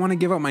don't want to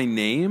give out my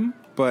name,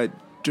 but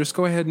just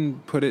go ahead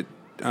and put it.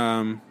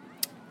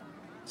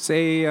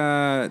 Say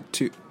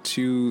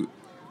to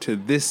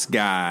this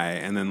guy,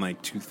 and then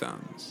like 2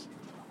 thumbs.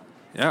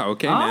 Yeah,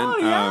 okay, man.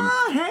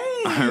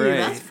 Hey, all right.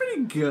 That's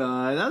pretty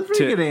good. That's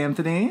pretty good,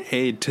 Anthony.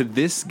 Hey, to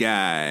this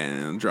guy,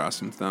 and draw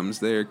some thumbs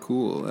there.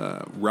 Cool.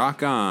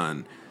 Rock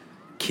on.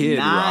 Kid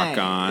nice.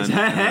 Rock on. And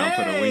then I'll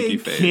put a winky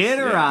face. Kid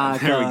Rock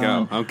There we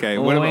go. Okay.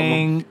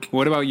 Wink.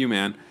 What about you,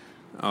 man?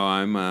 Oh,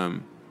 I'm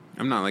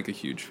not like a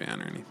huge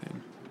fan or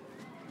anything.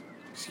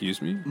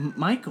 Excuse me?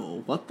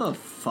 Michael, what the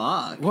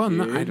fuck? Well, dude?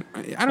 no, I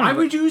don't Why know.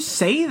 would you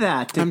say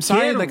that to I'm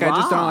sorry, Kid like Rock? I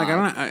just don't like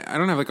I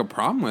don't have like a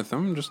problem with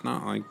him. I'm just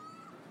not like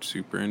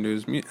super into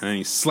his music. And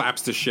he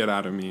slaps the shit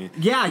out of me.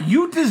 Yeah,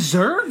 you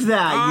deserve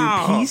that,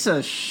 Oh. you piece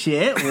of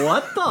shit.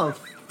 What the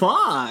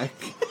fuck?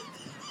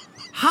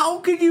 How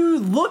could you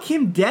look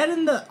him dead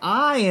in the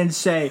eye and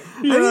say,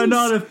 "You're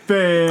not a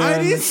fan"?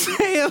 I didn't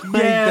say it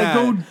like yeah, that.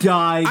 go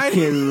die,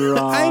 Kid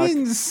Rock. I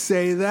didn't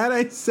say that.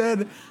 I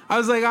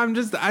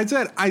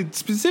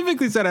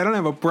specifically said I don't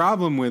have a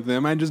problem with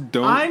him. I just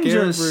don't I'm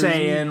care just for his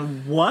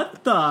saying,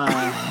 what the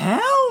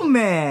hell,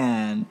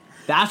 man?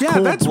 That's Yeah,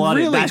 that's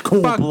cold-blooded. really That's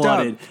fucked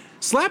cold-blooded. up.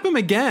 Slap him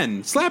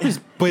again. Slap his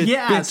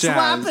bitch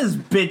slap ass. his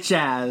bitch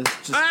ass.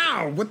 Just,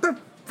 Ow, what the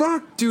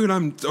fuck, dude?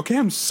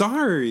 I'm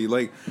sorry.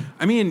 Like,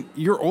 I mean,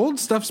 your old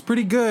stuff's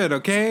pretty good,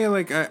 okay?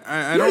 Like,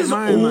 I don't his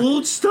mind.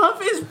 old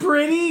stuff is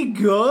pretty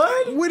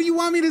good. What do you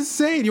want me to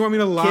say? Do you want me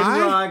to lie?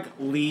 Kid Rock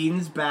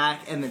leans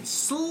back and then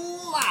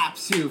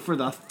slaps you for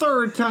the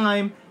 3rd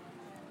time.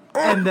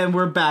 And then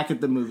we're back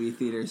at the movie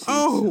theater seats.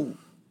 Oh,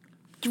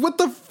 what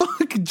the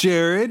fuck,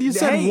 Jared? You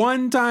said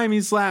one time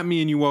he slapped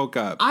me and you woke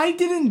up. I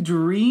didn't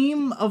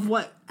dream of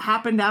what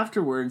happened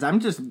afterwards.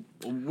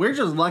 We're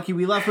just lucky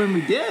we left when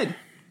we did.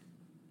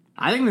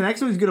 I think the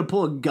next one's gonna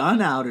pull a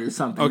gun out or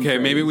something. Okay,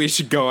 crazy. maybe we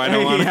should go. I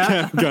don't want to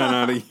get a gun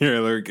out of here.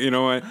 Like, you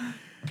know what?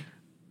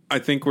 I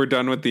think we're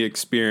done with the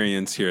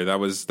experience here. That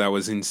was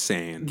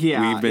insane.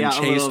 Yeah, we've been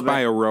chased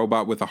by bit. a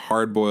robot with a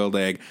hard-boiled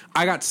egg.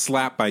 I got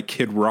slapped by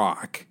Kid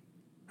Rock.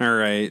 All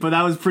right, But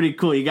that was pretty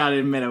cool. You gotta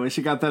admit, I wish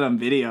I got that on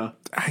video.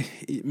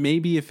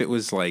 maybe if it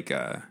was like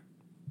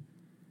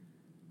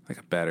like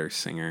a better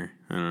singer.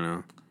 I don't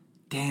know.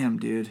 Damn,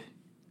 dude.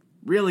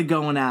 Really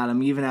going at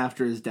him even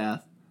after his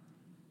death.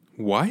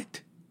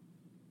 What?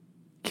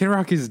 Kid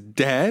Rock is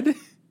dead?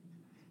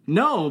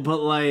 No,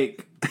 but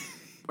like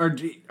our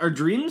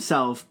dream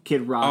self,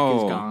 Kid Rock,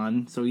 is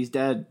gone, so he's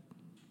dead.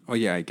 Oh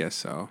yeah, I guess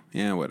so.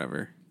 Yeah,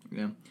 whatever.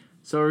 Yeah.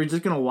 So are we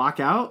just gonna walk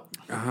out?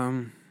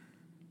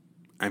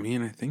 I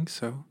mean, I think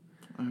so.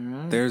 All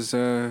right. There's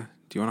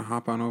do you want to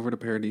hop on over to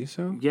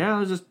Paradiso? Yeah,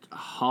 I'll just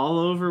haul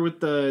over with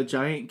the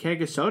giant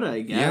keg of soda,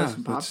 I guess. Yeah,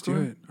 and let's do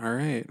popcorn. it. All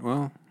right.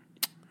 Well,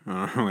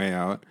 on our way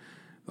out,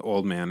 the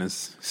old man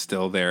is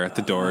still there at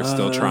the door,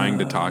 still trying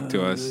to talk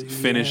to us,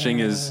 finishing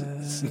his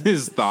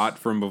thought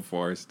from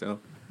before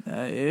still.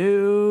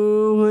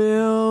 You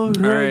will All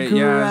right,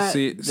 yeah,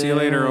 regret see you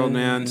later, old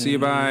man. See you,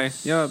 bye.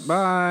 Yeah,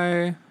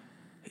 bye.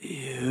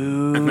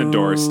 And the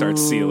door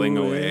starts sealing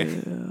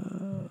away.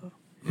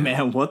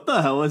 Man, what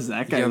the hell was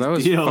that guy's Yeah, that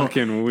was deal?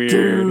 fucking weird.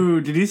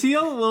 Dude, did you see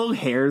all the little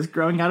hairs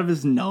growing out of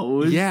his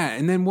nose? Yeah,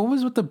 and then what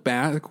was with the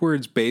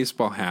backwards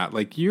baseball hat?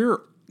 Like,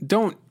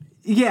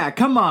 Yeah,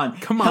 come on.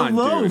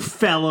 Hello, dude.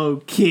 fellow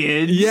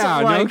kids. Yeah,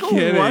 like, no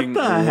kidding. What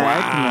the heck,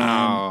 man?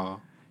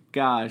 Wow.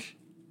 Gosh.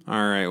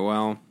 All right,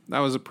 well, that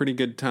was a pretty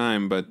good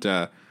time,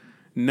 but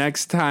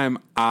next time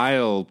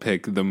I'll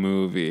pick the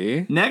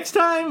movie. Next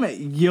time,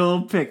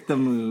 you'll pick the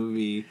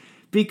movie.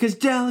 Because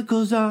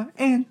Jellicles are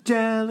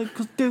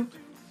Angelicals do.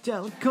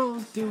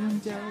 Jellicles do,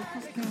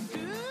 Angelicals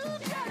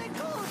can.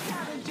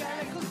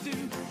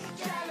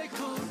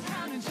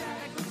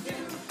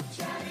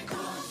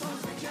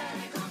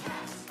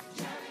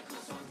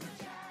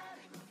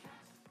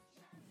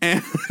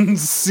 And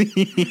scene.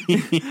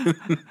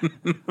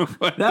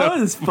 That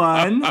was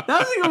fun. That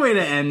was a good way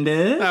to end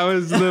it. That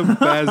was the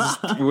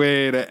best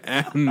way to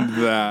end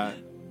that.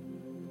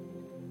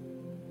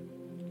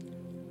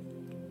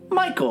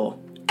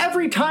 Michael,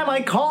 every time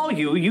I call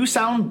you, you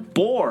sound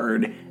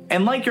bored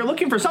and like you're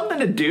looking for something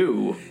to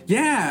do.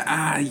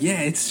 Yeah,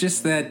 it's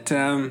just that,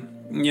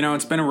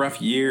 it's been a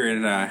rough year.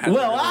 And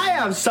Well, I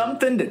have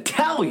something to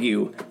tell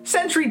you.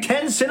 Century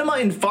 10 Cinema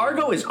in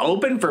Fargo is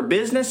open for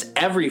business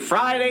every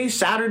Friday,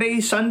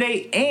 Saturday,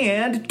 Sunday,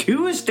 and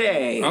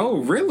Tuesday. Oh,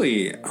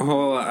 really?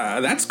 Well,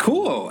 that's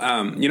cool.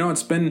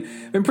 It's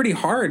been pretty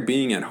hard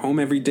being at home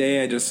every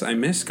day. I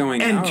miss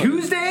going And out.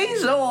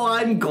 Tuesdays? Oh,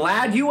 I'm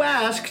glad you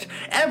asked.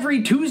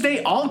 Every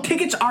Tuesday, all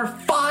tickets are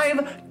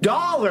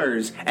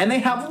 $5, and they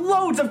have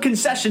loads of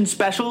concession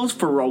specials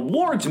for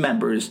rewards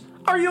members.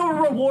 Are you a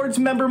rewards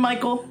member,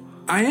 Michael?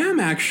 I am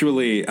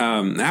actually.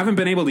 I haven't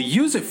been able to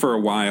use it for a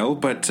while,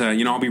 but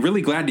I'll be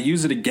really glad to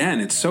use it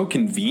again. It's so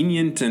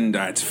convenient and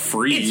it's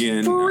free.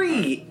 It's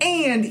free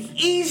and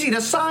easy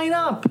to sign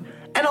up,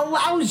 and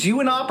allows you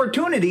an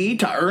opportunity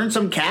to earn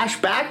some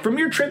cash back from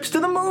your trips to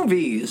the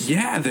movies.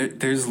 Yeah,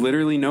 there's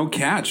literally no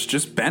catch,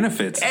 just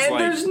benefits. And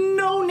there's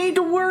no need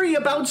to worry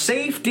about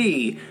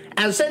safety,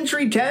 as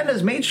Century 10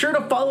 has made sure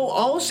to follow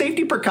all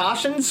safety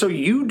precautions so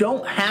you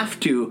don't have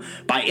to,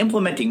 by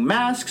implementing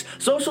masks,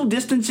 social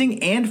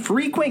distancing, and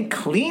frequent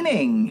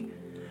cleaning.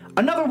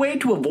 Another way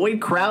to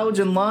avoid crowds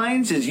and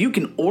lines is you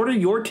can order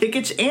your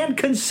tickets and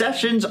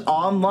concessions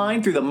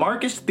online through the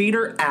Marcus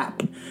Theater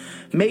app,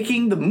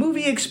 making the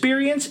movie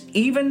experience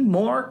even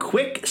more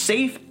quick,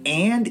 safe,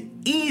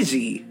 and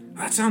easy.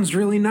 That sounds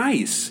really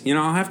nice.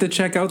 I'll have to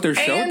check out their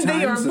show And times.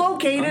 they are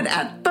located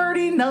at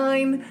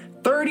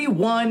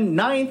 3931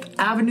 9th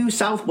Avenue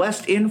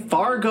Southwest in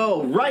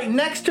Fargo, right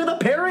next to the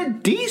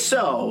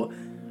Paradiso.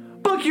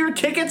 Book your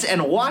tickets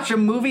and watch a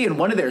movie in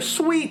one of their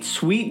sweet,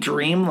 sweet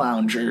dream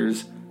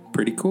loungers.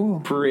 Pretty cool.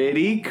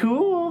 Pretty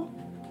cool.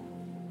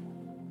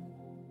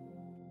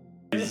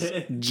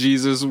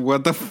 Jesus,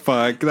 what the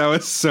fuck? That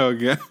was so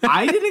good.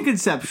 I didn't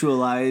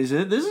conceptualize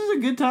it. This is a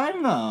good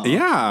time, though.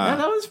 Yeah.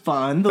 That was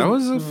fun. That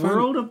was a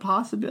world of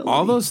possibility.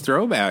 All those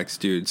throwbacks,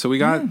 dude. So we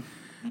got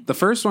the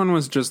first one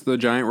was just the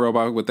giant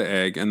robot with the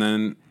egg, and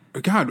then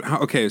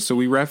so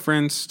we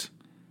referenced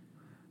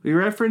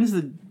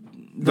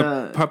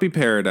the Puppy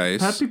Paradise.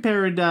 Puppy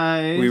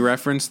Paradise. We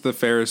referenced the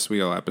Ferris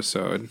wheel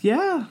episode.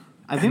 Yeah,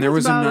 I think And there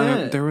was that's about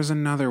another. it. There was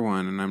another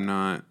one, and I'm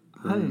not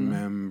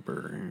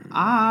remembering.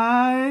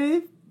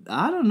 I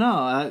don't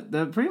know.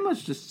 That pretty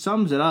much just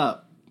sums it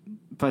up.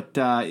 But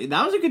that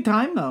was a good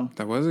time, though.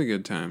 That was a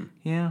good time.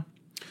 Yeah.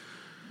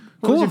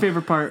 What was your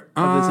favorite part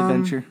of this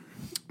adventure?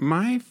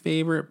 My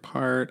favorite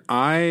part,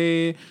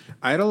 I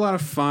had a lot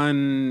of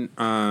fun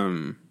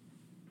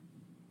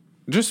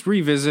just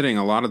revisiting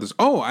a lot of this.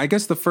 Oh, I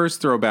guess the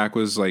first throwback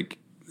was like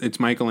it's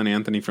Michael and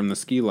Anthony from the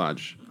ski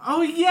lodge.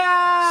 Oh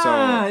yeah,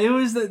 So- it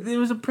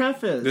was a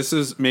preface. This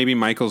is maybe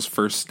Michael's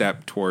first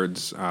step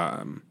towards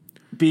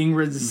being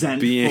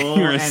resentful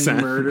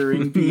and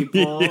murdering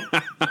people.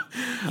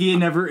 He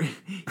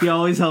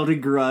always held a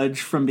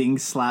grudge from being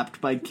slapped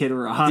by Kid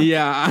Rock.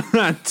 yeah,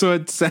 that's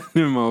what sent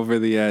him over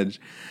the edge.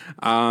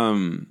 Yeah,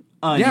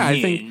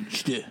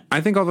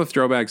 I think all the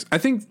throwbacks. I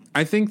think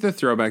the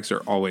throwbacks are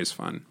always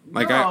fun.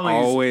 Like I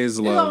always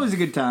love. It's always a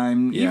good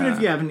time, even Yeah.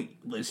 if you haven't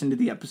listened to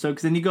the episode.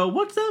 Because then you go,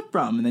 "What's that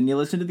from?" And then you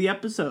listen to the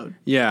episode.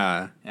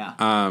 Yeah.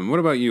 Yeah. What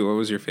about you? What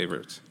was your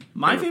favorite?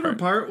 My favorite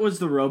part was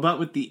the robot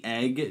with the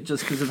egg,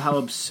 just because of how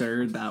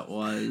absurd that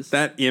was.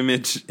 That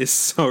image is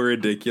so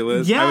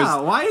ridiculous.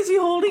 Yeah, why is he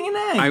holding an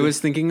egg? I was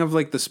thinking of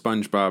like the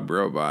SpongeBob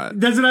robot.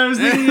 That's what I was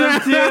thinking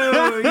of too.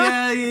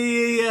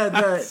 Yeah.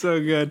 That's so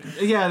good.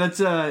 Yeah,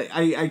 that's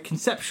I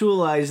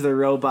conceptualized the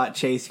robot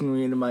chasing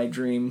me into my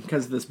dream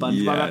because of the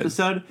SpongeBob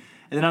episode.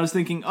 And then I was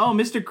thinking, oh,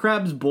 Mr.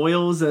 Krabs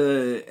boils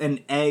an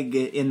egg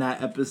in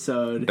that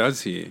episode.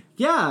 Does he?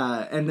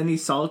 Yeah, and then he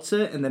salts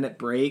it, and then it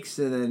breaks,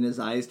 and then his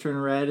eyes turn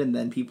red, and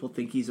then people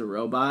think he's a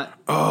robot.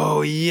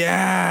 Oh,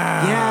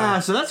 yeah. Yeah,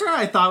 so that's where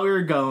I thought we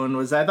were going,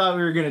 I thought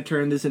we were going to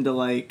turn this into,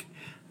 like,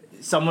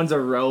 someone's a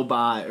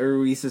robot, or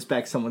we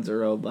suspect someone's a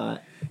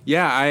robot.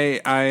 Yeah,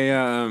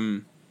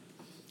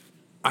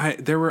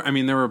 there were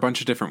a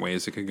bunch of different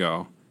ways it could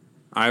go.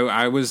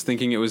 I was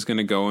thinking it was going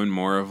to go in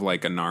more of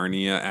like a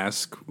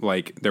Narnia-esque,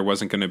 like there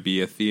wasn't going to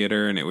be a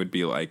theater and it would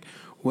be like,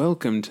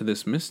 welcome to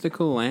this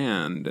mystical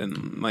land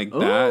and like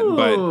that.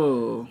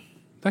 Ooh.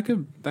 But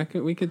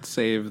we could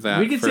save that.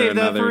 We could save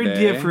that for a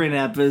different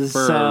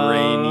episode. For a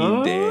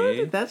rainy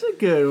day. That's a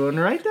good one.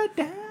 Write that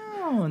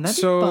down. That'd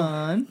be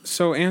fun.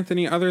 So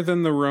Anthony, other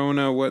than the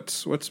Rona,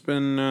 what's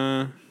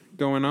been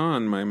going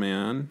on, my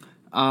man?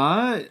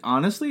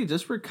 Honestly,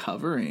 just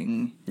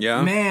recovering.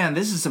 Yeah, man,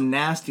 this is some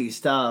nasty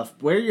stuff.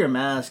 Wear your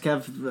mask.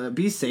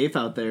 Be safe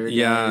out there.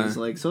 Yeah, guys.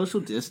 Like social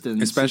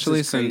distance,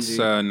 especially since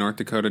North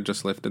Dakota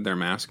just lifted their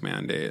mask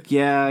mandate.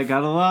 Yeah,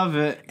 gotta love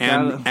it.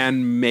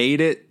 And made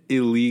it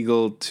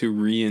illegal to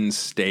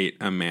reinstate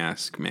a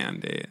mask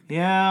mandate.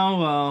 Yeah,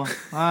 well,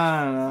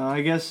 I don't know.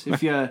 I guess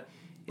if you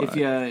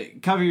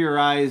cover your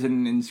eyes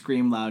and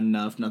scream loud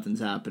enough,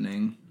 nothing's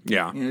happening.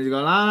 Yeah, you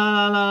go la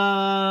la la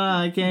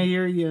la. I can't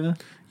hear you.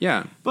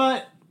 Yeah.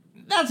 But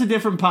that's a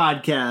different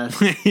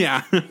podcast.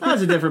 Yeah.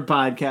 That's a different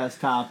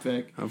podcast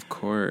topic. Of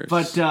course.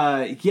 But,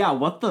 yeah,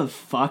 what the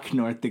fuck,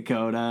 North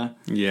Dakota?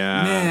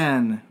 Yeah.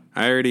 Man.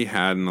 I already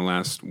had in the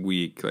last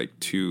week, like,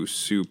 2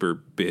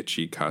 super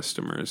bitchy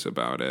customers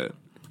about it.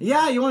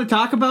 Yeah, you want to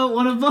talk about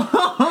one of them?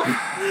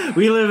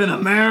 We live in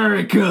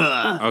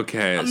America.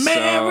 Okay,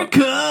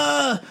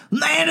 America,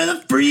 land of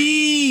the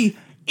free,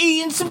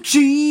 eating some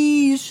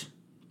cheese.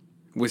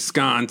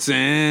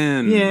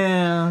 Wisconsin.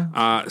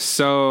 Yeah.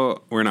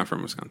 So we're not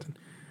from Wisconsin.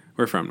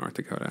 We're from North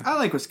Dakota. I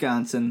like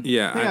Wisconsin.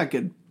 Yeah. They got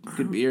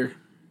good beer.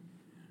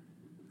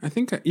 I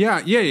think,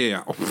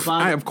 yeah.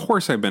 Of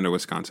course I've been to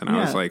Wisconsin. I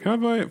was like,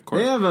 have I? Of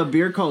course. They have a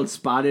beer called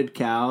Spotted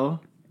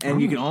Cow,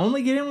 and you can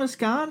only get it in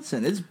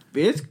Wisconsin.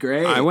 It's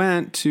great. I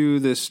went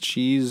to this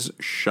cheese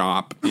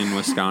shop in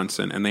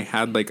Wisconsin, and they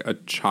had like a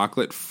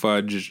chocolate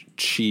fudge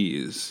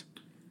cheese.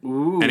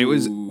 Ooh. And it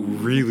was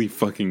really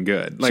fucking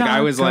good. Like,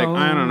 I was like,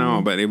 I don't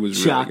know, but it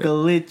was really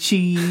chocolate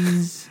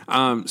cheese.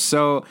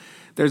 So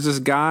there's this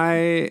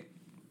guy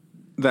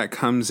that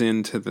comes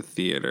into the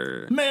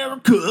theater.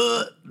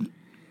 America.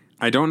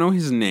 I don't know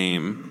his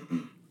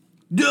name.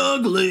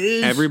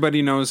 Douglas.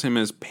 Everybody knows him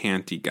as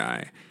Panty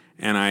Guy.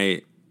 And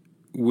I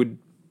would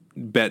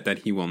bet that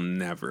he will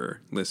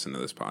never listen to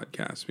this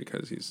podcast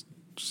because he's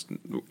just...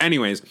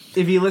 Anyways.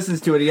 If he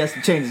listens to it, he has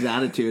to change his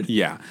attitude.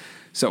 Yeah.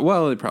 So,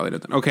 well, it probably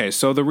doesn't. Okay,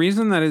 so the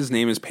reason that his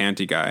name is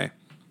Panty Guy...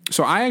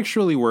 So I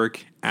actually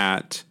work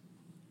at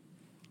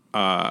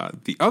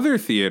the other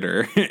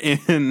theater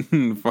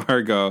in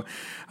Fargo,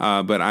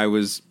 but I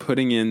was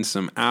putting in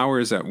some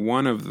hours at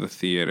one of the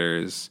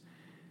theaters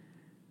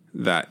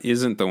that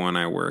isn't the one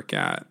I work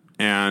at.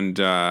 And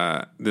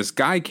this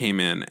guy came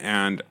in,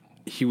 and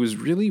he was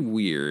really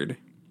weird.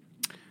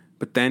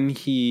 But then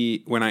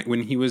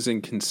when he was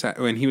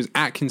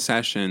at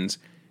concessions,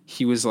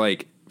 he was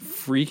like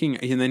freaking,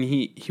 and then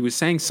he was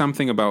saying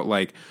something about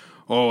like,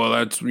 oh, well,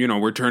 that's,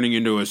 we're turning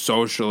into a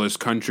socialist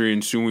country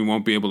and soon we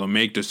won't be able to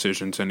make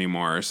decisions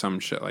anymore or some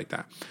shit like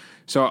that.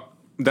 So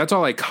that's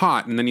all I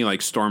caught. And then he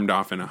like stormed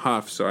off in a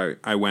huff. So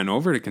I went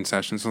over to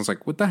concessions and I was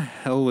like, what the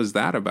hell was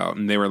that about?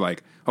 And they were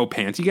like, oh,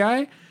 Panty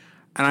Guy?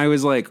 And I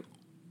was like,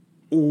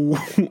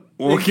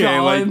 okay,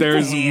 like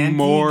there's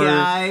more.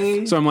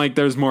 Guy. So I'm like,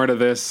 there's more to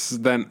this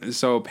than.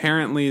 So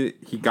apparently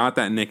he got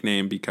that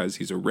nickname because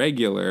he's a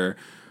regular.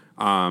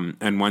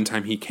 And one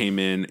time he came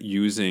in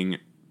using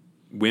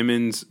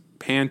women's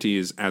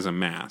panties as a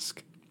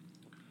mask.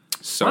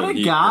 So what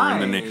a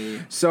guy.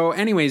 So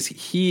anyways,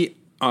 he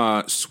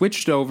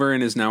switched over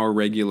and is now a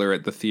regular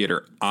at the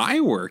theater I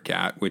work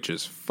at, which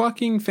is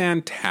fucking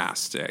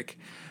fantastic.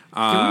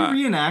 Can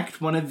we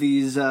reenact one of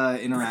these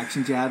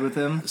interactions you had with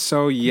him?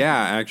 So yeah,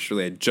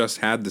 actually, I just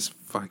had this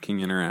fucking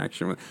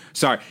interaction with.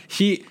 Sorry,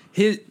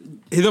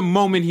 the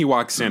moment he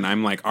walks in,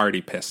 I'm like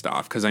already pissed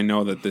off because I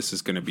know that this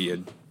is going to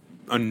be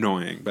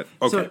annoying. But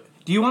okay. So,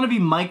 do you want to be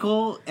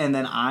Michael and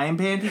then I'm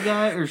Panty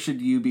Guy, or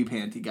should you be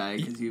Panty Guy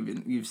because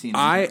you've seen?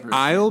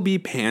 I'll be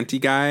Panty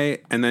Guy,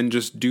 and then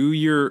just do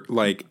your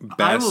like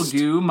best. I will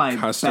do my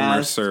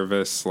customer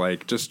service,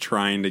 like just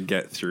trying to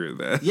get through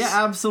this. Yeah,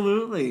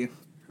 absolutely.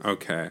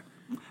 Okay.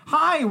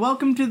 Hi,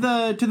 welcome to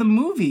the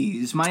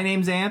movies. My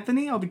name's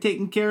Anthony. I'll be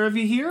taking care of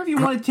you here. If you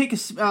want to take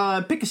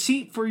pick a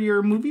seat for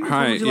your movie, hi.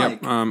 What would you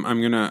like?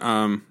 I'm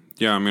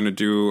gonna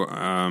do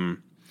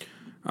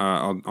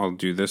I'll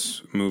do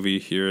this movie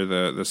here,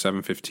 the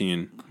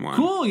 7:15 one.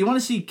 Cool. You want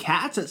to see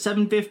Cats at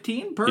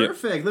 7:15?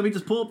 Perfect. Yep. Let me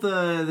just pull up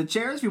the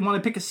chairs. If you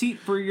want to pick a seat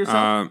for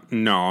yourself.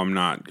 No, I'm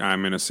not.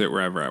 I'm gonna sit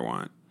wherever I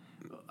want.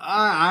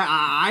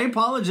 I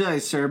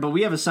apologize, sir, but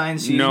we have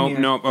assigned seating here.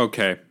 No,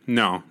 okay.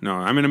 No.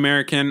 I'm an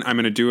American. I'm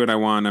going to do what I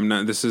want. I'm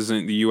not. This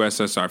isn't the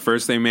USSR.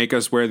 First they make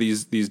us wear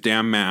these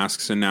damn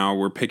masks, and now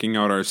we're picking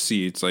out our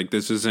seats. Like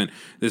this isn't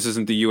the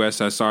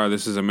USSR.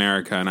 This is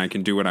America, and I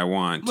can do what I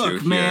want.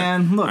 Look, to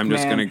man. here. Look, I'm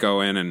just man. going to go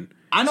in and.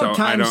 I know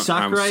times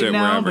suck right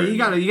now, wherever.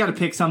 but you gotta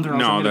pick something.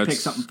 Else. I'm gonna pick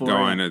something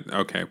for you.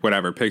 Okay,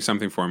 whatever. Pick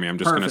something for me. I'm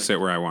just going to sit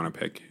where I want to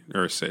pick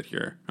or sit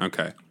here.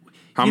 Okay.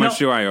 How much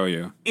do I owe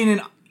you?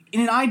 In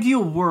an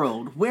ideal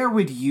world, where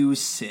would you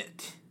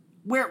sit?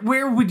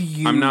 Where would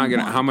you? I'm not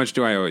gonna. How much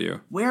do I owe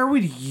you? Where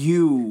would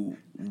you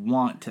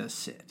want to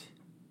sit?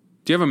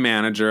 Do you have a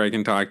manager I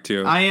can talk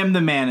to? I am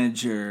the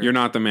manager. You're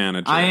not the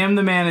manager. I am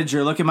the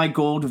manager. Look at my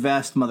gold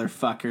vest,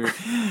 motherfucker.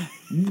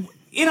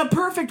 In a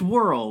perfect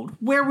world,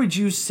 where would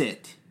you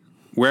sit?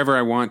 Wherever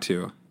I want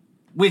to.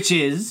 Which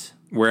is?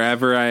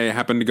 Wherever I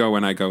happen to go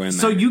when I go in there.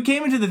 So you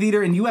came into the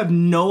theater and you have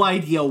no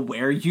idea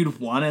where you'd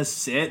want to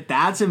sit?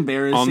 That's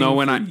embarrassing. I'll know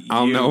when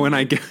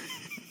I get.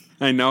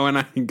 I know when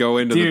I go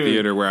into the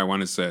theater where I want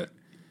to sit.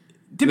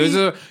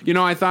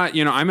 I thought,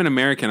 I'm an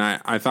American.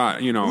 I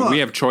thought, we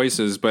have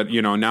choices, but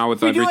now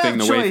with everything,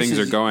 the way things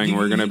are going,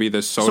 we're going to be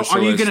this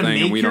socialist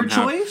thing,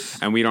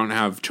 and we don't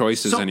have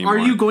choices anymore. Are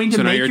you going to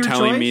so make now you're your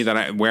telling choice? me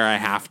that where I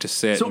have to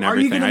sit So and are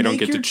you everything. gonna I don't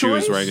make get to your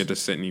choose choice? where I get to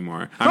sit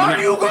anymore.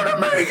 Are you going to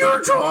make your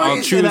choice?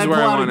 I'll choose and I where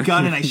pull I out want a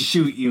gun and I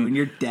shoot you, and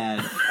you're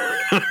dead.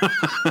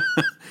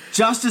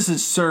 Justice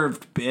is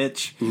served,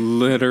 bitch.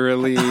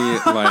 Literally,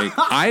 like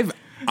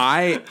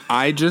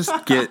I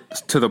just get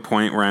to the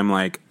point where I'm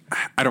like,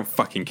 I don't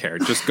fucking care.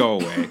 Just go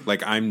away.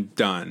 Like, I'm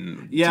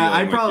done. Yeah,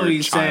 I'd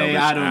probably say,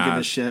 I don't give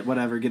a shit.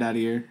 Whatever, get out of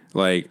here.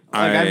 Like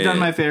I've done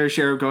my fair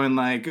share of going,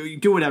 like,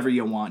 do whatever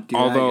you want, dude.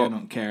 I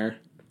don't care.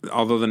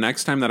 Although the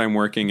next time that I'm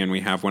working and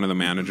we have one of the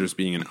managers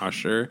being an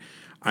usher,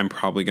 I'm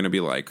probably going to be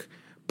like,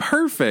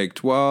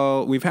 perfect.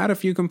 Well, we've had a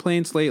few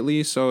complaints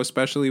lately, so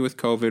especially with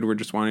COVID, we're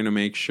just wanting to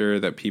make sure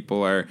that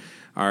people are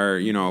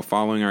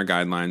following our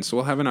guidelines. So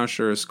we'll have an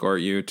usher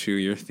escort you to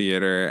your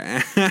theater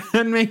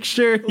and make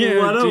sure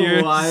you're what to a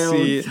your wild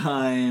seat.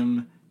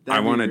 Time. I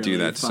want to do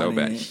that so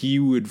bad. He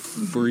would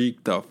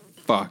freak the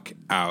fuck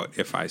out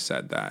if I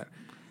said that.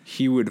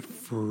 He would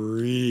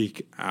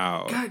freak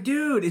out. God,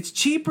 dude, it's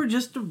cheaper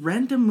just to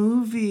rent a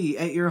movie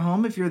at your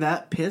home if you're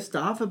that pissed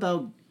off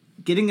about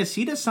getting a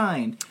seat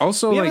assigned.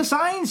 Also, we have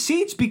assigned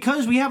seats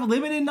because we have a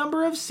limited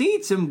number of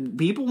seats and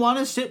people want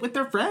to sit with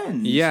their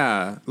friends.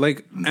 Yeah,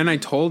 and I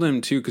told him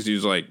too because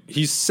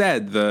he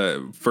said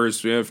the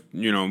first we have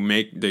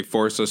they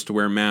force us to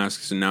wear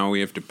masks and now we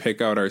have to pick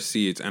out our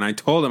seats. And I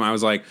told him, I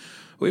was like,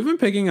 we've been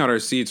picking out our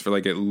seats for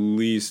at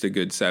least a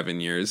good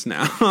 7 years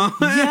now.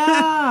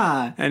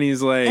 Yeah. And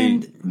he's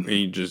like,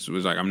 he just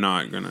was like, I'm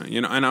not gonna,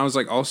 and I was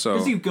like, also,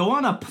 because you go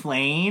on a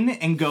plane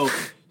and go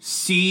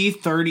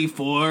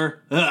C-34,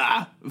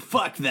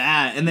 fuck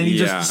that, and then he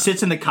just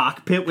sits in the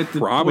cockpit with the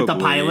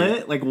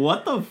pilot. Like,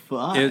 what the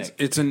fuck?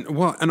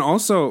 And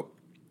also,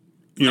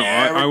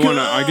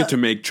 I get to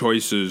make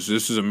choices.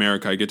 This is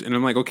America. And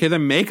I'm like, okay,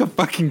 then make a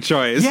fucking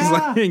choice.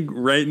 Yeah. Like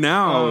right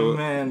now. Oh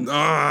man,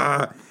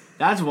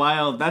 that's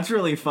wild. That's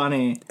really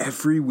funny.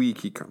 Every week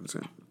he comes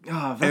in.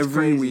 Oh, that's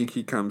crazy. Week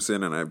he comes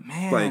in, and I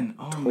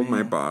told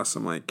my boss,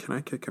 I'm like, can I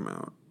kick him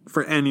out?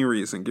 For any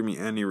reason, give me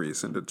any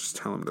reason to just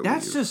tell him to leave.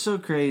 That's just so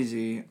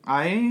crazy.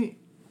 But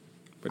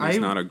he's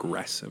not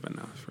aggressive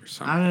enough for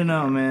something. I don't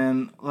know,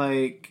 man.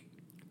 Like,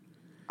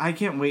 I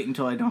can't wait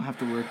until I don't have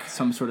to work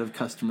some sort of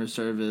customer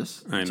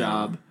service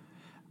job.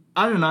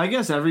 I don't know. I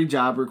guess every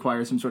job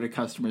requires some sort of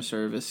customer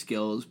service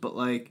skills, but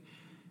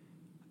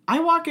I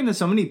walk into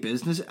so many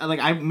businesses.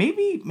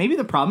 Maybe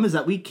the problem is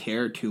that we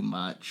care too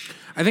much.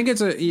 I think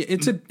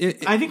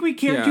I think we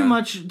care too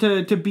much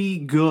to be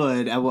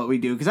good at what we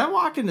do. Because I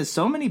walked into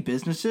so many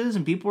businesses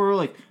and people were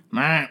like,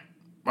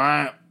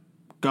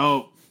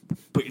 go,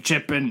 put your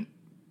chip in,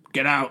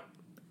 get out.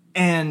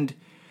 And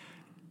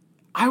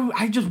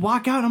I just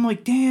walk out and I'm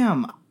like,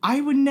 damn,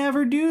 I would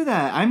never do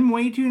that. I'm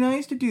way too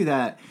nice to do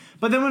that.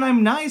 But then when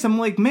I'm nice, I'm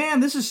like, man,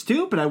 this is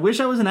stupid. I wish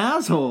I was an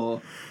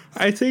asshole.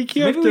 I think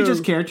maybe we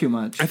just care too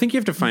much. I think you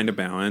have to find a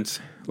balance.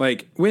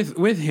 Like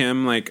with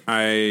him,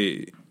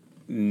 I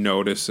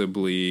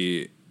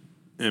noticeably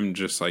am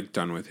just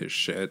done with his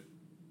shit.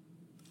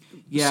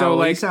 Yeah,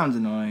 so he sounds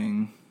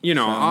annoying. And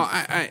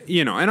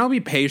I'll be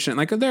patient.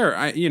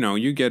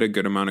 You get a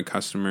good amount of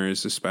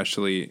customers,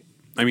 especially,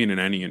 I mean, in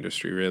any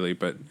industry really,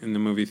 but in the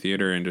movie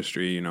theater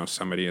industry,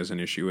 somebody has an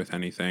issue with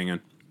anything,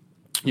 and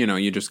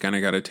you just kind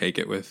of got to take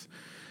it with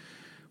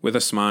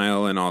a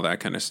smile and all that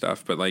kind of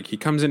stuff. But he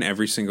comes in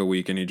every single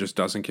week and he just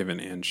doesn't give an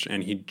inch,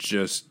 and he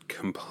just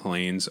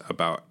complains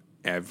about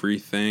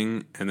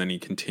everything, and then he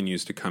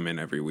continues to come in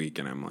every week,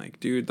 and I'm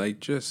like, dude,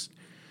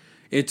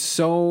 it's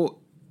so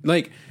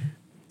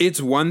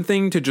it's one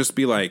thing to just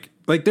be like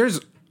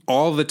there's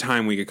all the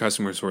time we get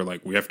customers who are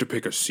like, we have to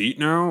pick a seat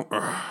now.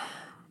 Ugh.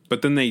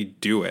 but then they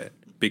do it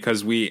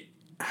because we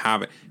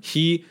have it.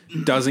 He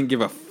doesn't give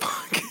a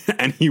fuck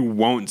and he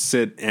won't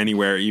sit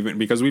anywhere even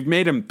because we've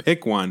made him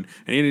pick one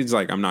and he's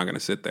like, I'm not going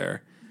to sit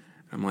there.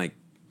 I'm like,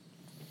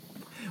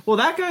 well,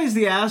 that guy's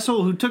the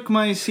asshole who took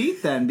my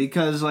seat then,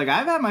 because like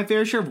I've had my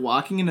fair share of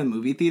walking into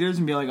movie theaters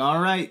and be like, all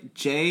right,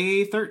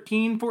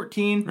 J13,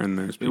 14. And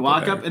there's people we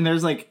walk there. up and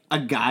there's like a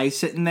guy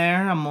sitting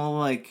there. I'm all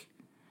like,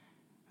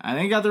 I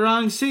think you got the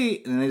wrong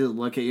seat. And they just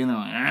look at you and they're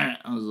like,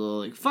 I was all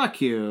like, fuck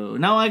you.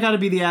 Now I got to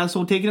be the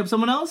asshole taking up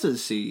someone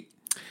else's seat.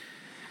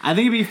 I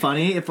think it'd be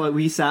funny if like,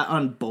 we sat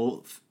on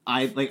both.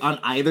 On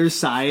either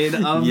side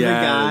of the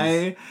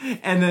guy,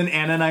 and then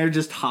Anna and I are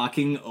just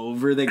talking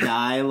over the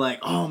guy, like,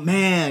 "Oh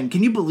man,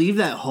 can you believe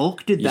that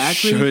Hulk did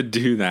that?" You should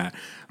do that.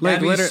 Like,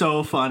 that'd be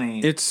so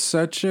funny. It's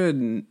such a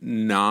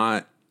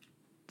not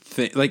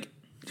thing. Like,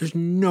 there's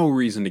no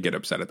reason to get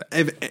upset at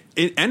that.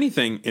 If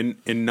anything,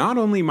 in not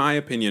only my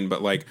opinion,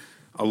 but like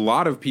a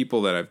lot of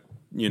people that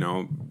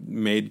I've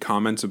made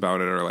comments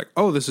about it are like,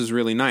 "Oh, this is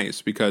really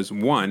nice," because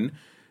one,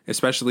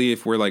 especially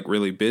if we're like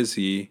really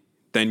busy.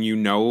 Then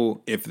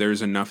if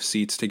there's enough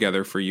seats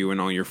together for you and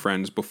all your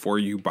friends before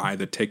you buy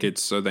the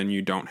tickets, so then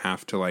you don't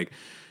have to like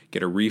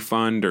get a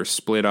refund or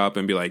split up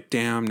and be like,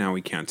 damn, now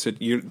we can't sit.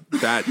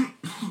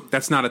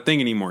 That's not a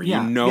thing anymore.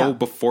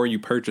 Before you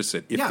purchase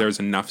it if there's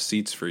enough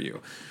seats for you.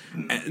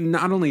 And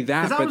not only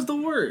that, that was the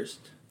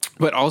worst.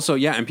 But also,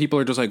 and people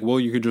are just like, well,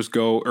 you could just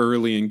go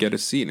early and get a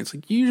seat. And it's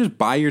like, you just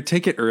buy your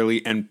ticket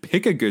early and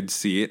pick a good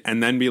seat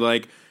and then be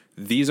like,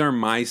 these are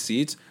my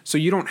seats. So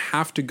you don't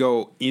have to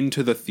go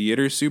into the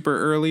theater super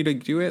early to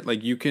do it.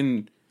 Like, you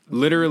can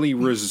literally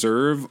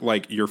reserve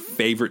like your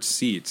favorite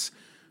seats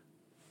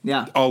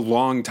a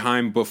long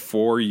time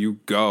before you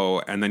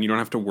go, and then you don't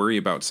have to worry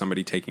about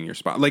somebody taking your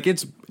spot. Like,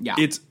 it's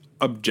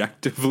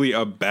objectively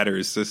a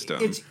better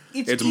system.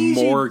 It's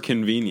more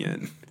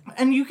convenient.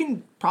 And you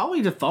can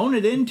probably just phone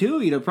it in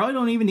too. You probably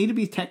don't even need to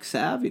be tech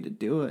savvy to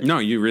do it. No,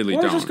 you really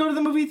don't. Or just go to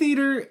the movie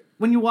theater.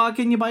 When you walk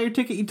in, you buy your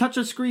ticket, you touch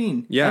a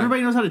screen. Yeah.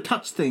 Everybody knows how to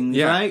touch things,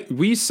 right?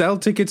 We sell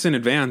tickets in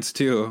advance,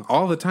 too.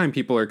 All the time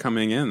people are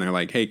coming in. They're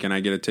like, hey, can I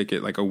get a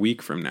ticket like a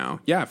week from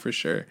now? Yeah, for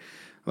sure.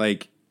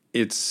 Like,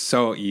 it's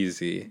so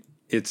easy.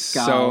 It's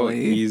so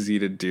easy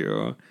to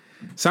do.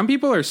 Some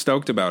people are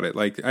stoked about it.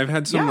 Like, I've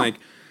had some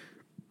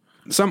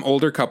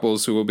older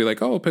couples who will be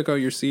like, oh, pick out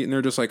your seat. And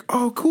they're just like,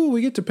 oh, cool,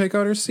 we get to pick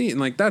out our seat.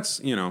 And like,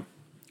 that's,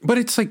 but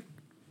it's like,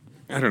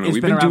 I don't know.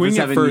 We've been doing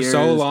it for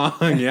so long.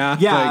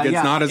 It's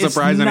not a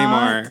surprise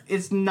anymore.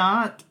 It's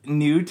not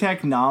new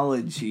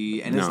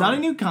technology, and it's not a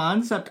new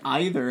concept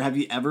either. Have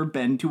you ever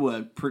been to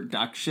a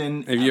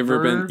production? Have you ever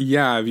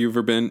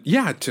been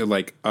to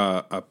like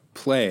a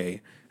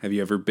play? Have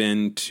you ever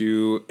been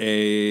to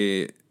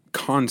a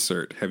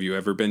concert? Have you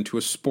ever been to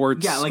a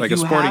sports, like a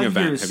sporting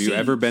event? Have you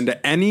ever been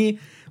to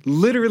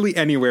literally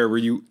anywhere where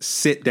you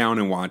sit down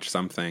and watch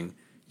something?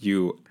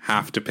 You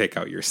have to pick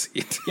out your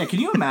seat. Yeah, can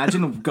you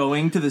imagine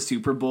going to the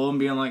Super Bowl and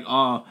being like,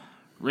 oh,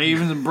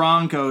 Ravens and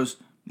Broncos,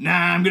 nah,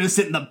 I'm going to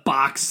sit in the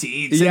box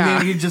seats. And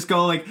then you just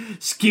go like,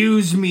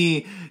 excuse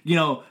me,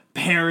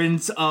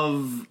 parents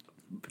of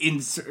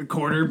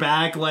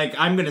quarterback, like,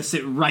 I'm going to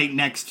sit right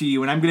next to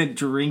you and I'm going to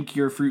drink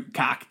your fruit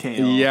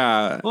cocktail.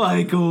 Yeah.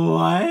 Like,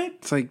 what?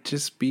 It's like,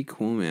 just be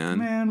cool, man.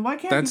 Man, why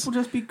can't people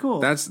just be cool?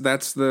 That's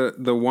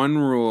the one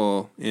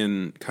rule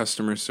in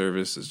customer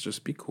service is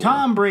just be cool.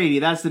 Tom Brady,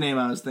 that's the name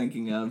I was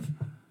thinking of.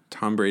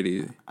 Tom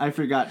Brady. I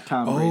forgot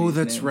Tom Brady's Oh,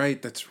 that's name. Right.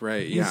 That's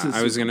right. Yeah,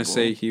 I was going to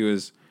say he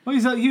was... Well,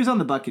 he was on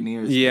the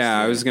Buccaneers. Yeah,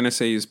 I was going to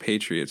say he's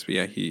Patriots, but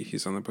yeah,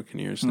 he's on the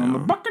Buccaneers now. On the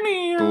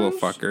Buccaneers. The little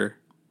fucker.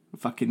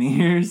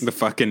 Buccaneers. The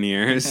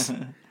Buccaneers. I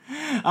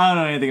don't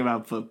know anything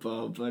about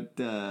football, but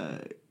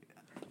I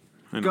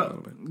know a little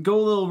bit.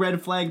 Go little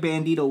red flag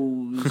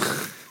banditos.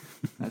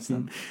 That's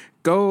them.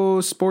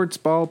 Go sports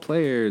ball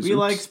players. We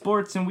like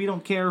sports and we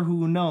don't care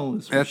who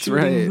knows. We're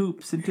shooting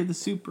hoops into the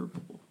Super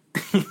Bowl.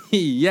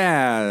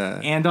 Yeah.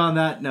 And on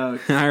that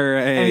note, all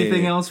right.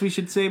 Anything else we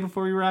should say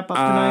before we wrap up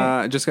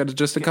tonight? Just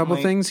a couple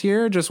things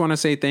here. Just want to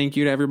say thank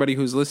you to everybody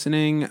who's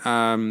listening.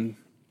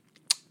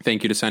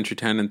 Thank you to Century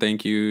 10 and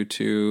thank you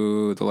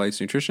to The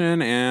Lights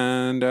Nutrition.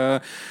 And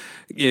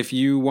if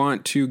you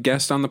want to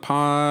guest on the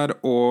pod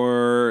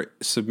or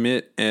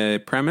submit a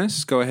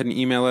premise, go ahead and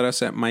email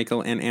us at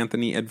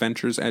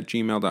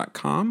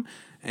michaelandanthonyadventures@gmail.com.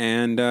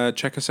 And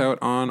check us out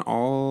on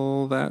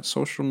all that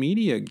social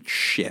media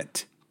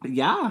shit.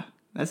 Yeah,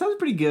 that sounds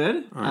pretty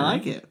good. I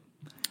like it.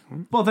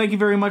 Well, thank you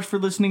very much for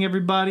listening,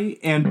 everybody.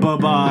 And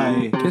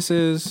bye-bye.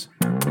 Kisses.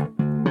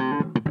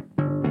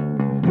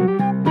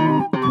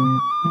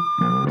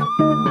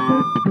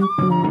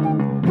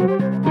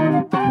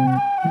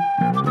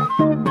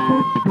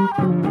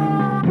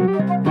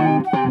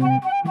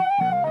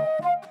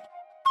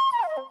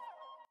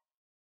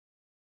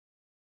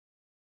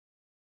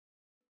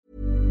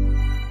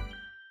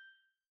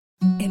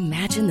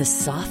 Imagine the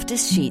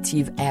softest sheets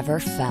you've ever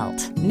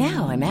felt.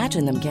 Now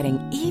imagine them getting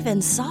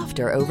even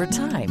softer over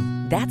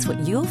time. That's what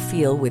you'll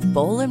feel with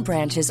Boll &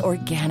 Branch's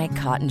organic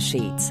cotton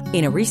sheets.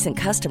 In a recent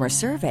customer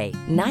survey,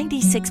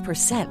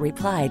 96%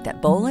 replied that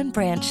Boll &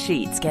 Branch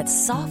sheets get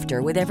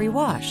softer with every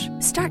wash.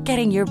 Start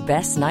getting your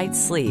best night's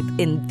sleep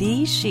in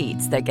these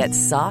sheets that get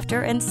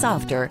softer and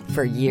softer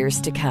for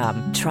years to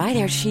come. Try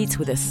their sheets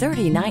with a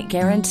 30-night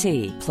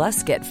guarantee.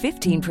 Plus, get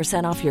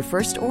 15% off your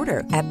first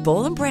order at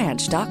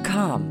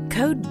bollandbranch.com.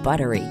 Code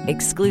BUTTERY.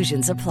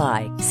 Exclusions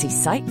apply. See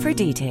site for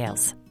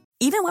details.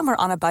 Even when we're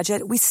on a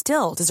budget, we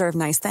still deserve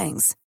nice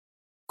things.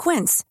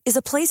 Quince is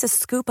a place to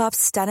scoop up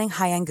stunning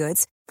high-end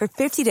goods for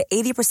 50 to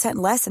 80%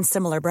 less than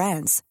similar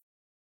brands.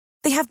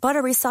 They have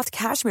buttery soft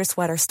cashmere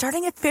sweaters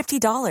starting at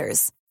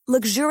 $50,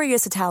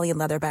 luxurious Italian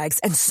leather bags,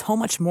 and so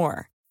much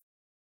more.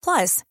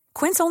 Plus,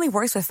 Quince only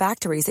works with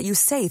factories that use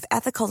safe,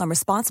 ethical, and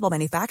responsible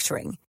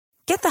manufacturing.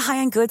 Get the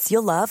high-end goods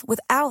you'll love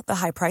without the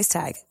high price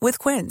tag with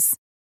Quince.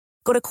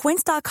 Go to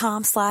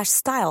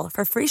quince.com/style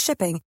for free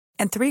shipping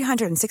and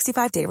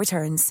 365-day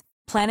returns.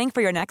 Planning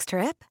for your next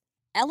trip?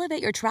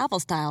 Elevate your travel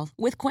style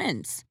with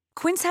Quince.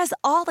 Quince has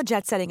all the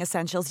jet-setting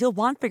essentials you'll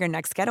want for your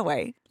next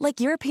getaway, like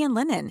European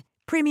linen,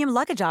 premium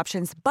luggage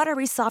options,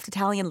 buttery soft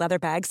Italian leather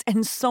bags,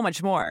 and so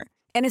much more.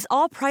 And is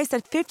all priced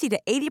at 50 to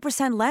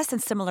 80% less than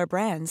similar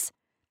brands.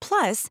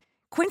 Plus,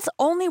 Quince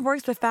only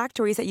works with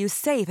factories that use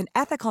safe and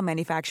ethical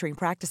manufacturing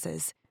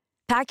practices.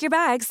 Pack your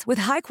bags with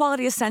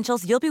high-quality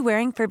essentials you'll be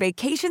wearing for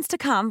vacations to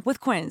come with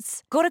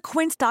Quince. Go to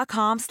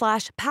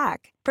quince.com/pack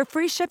for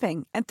free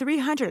shipping and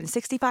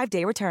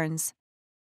 365-day returns.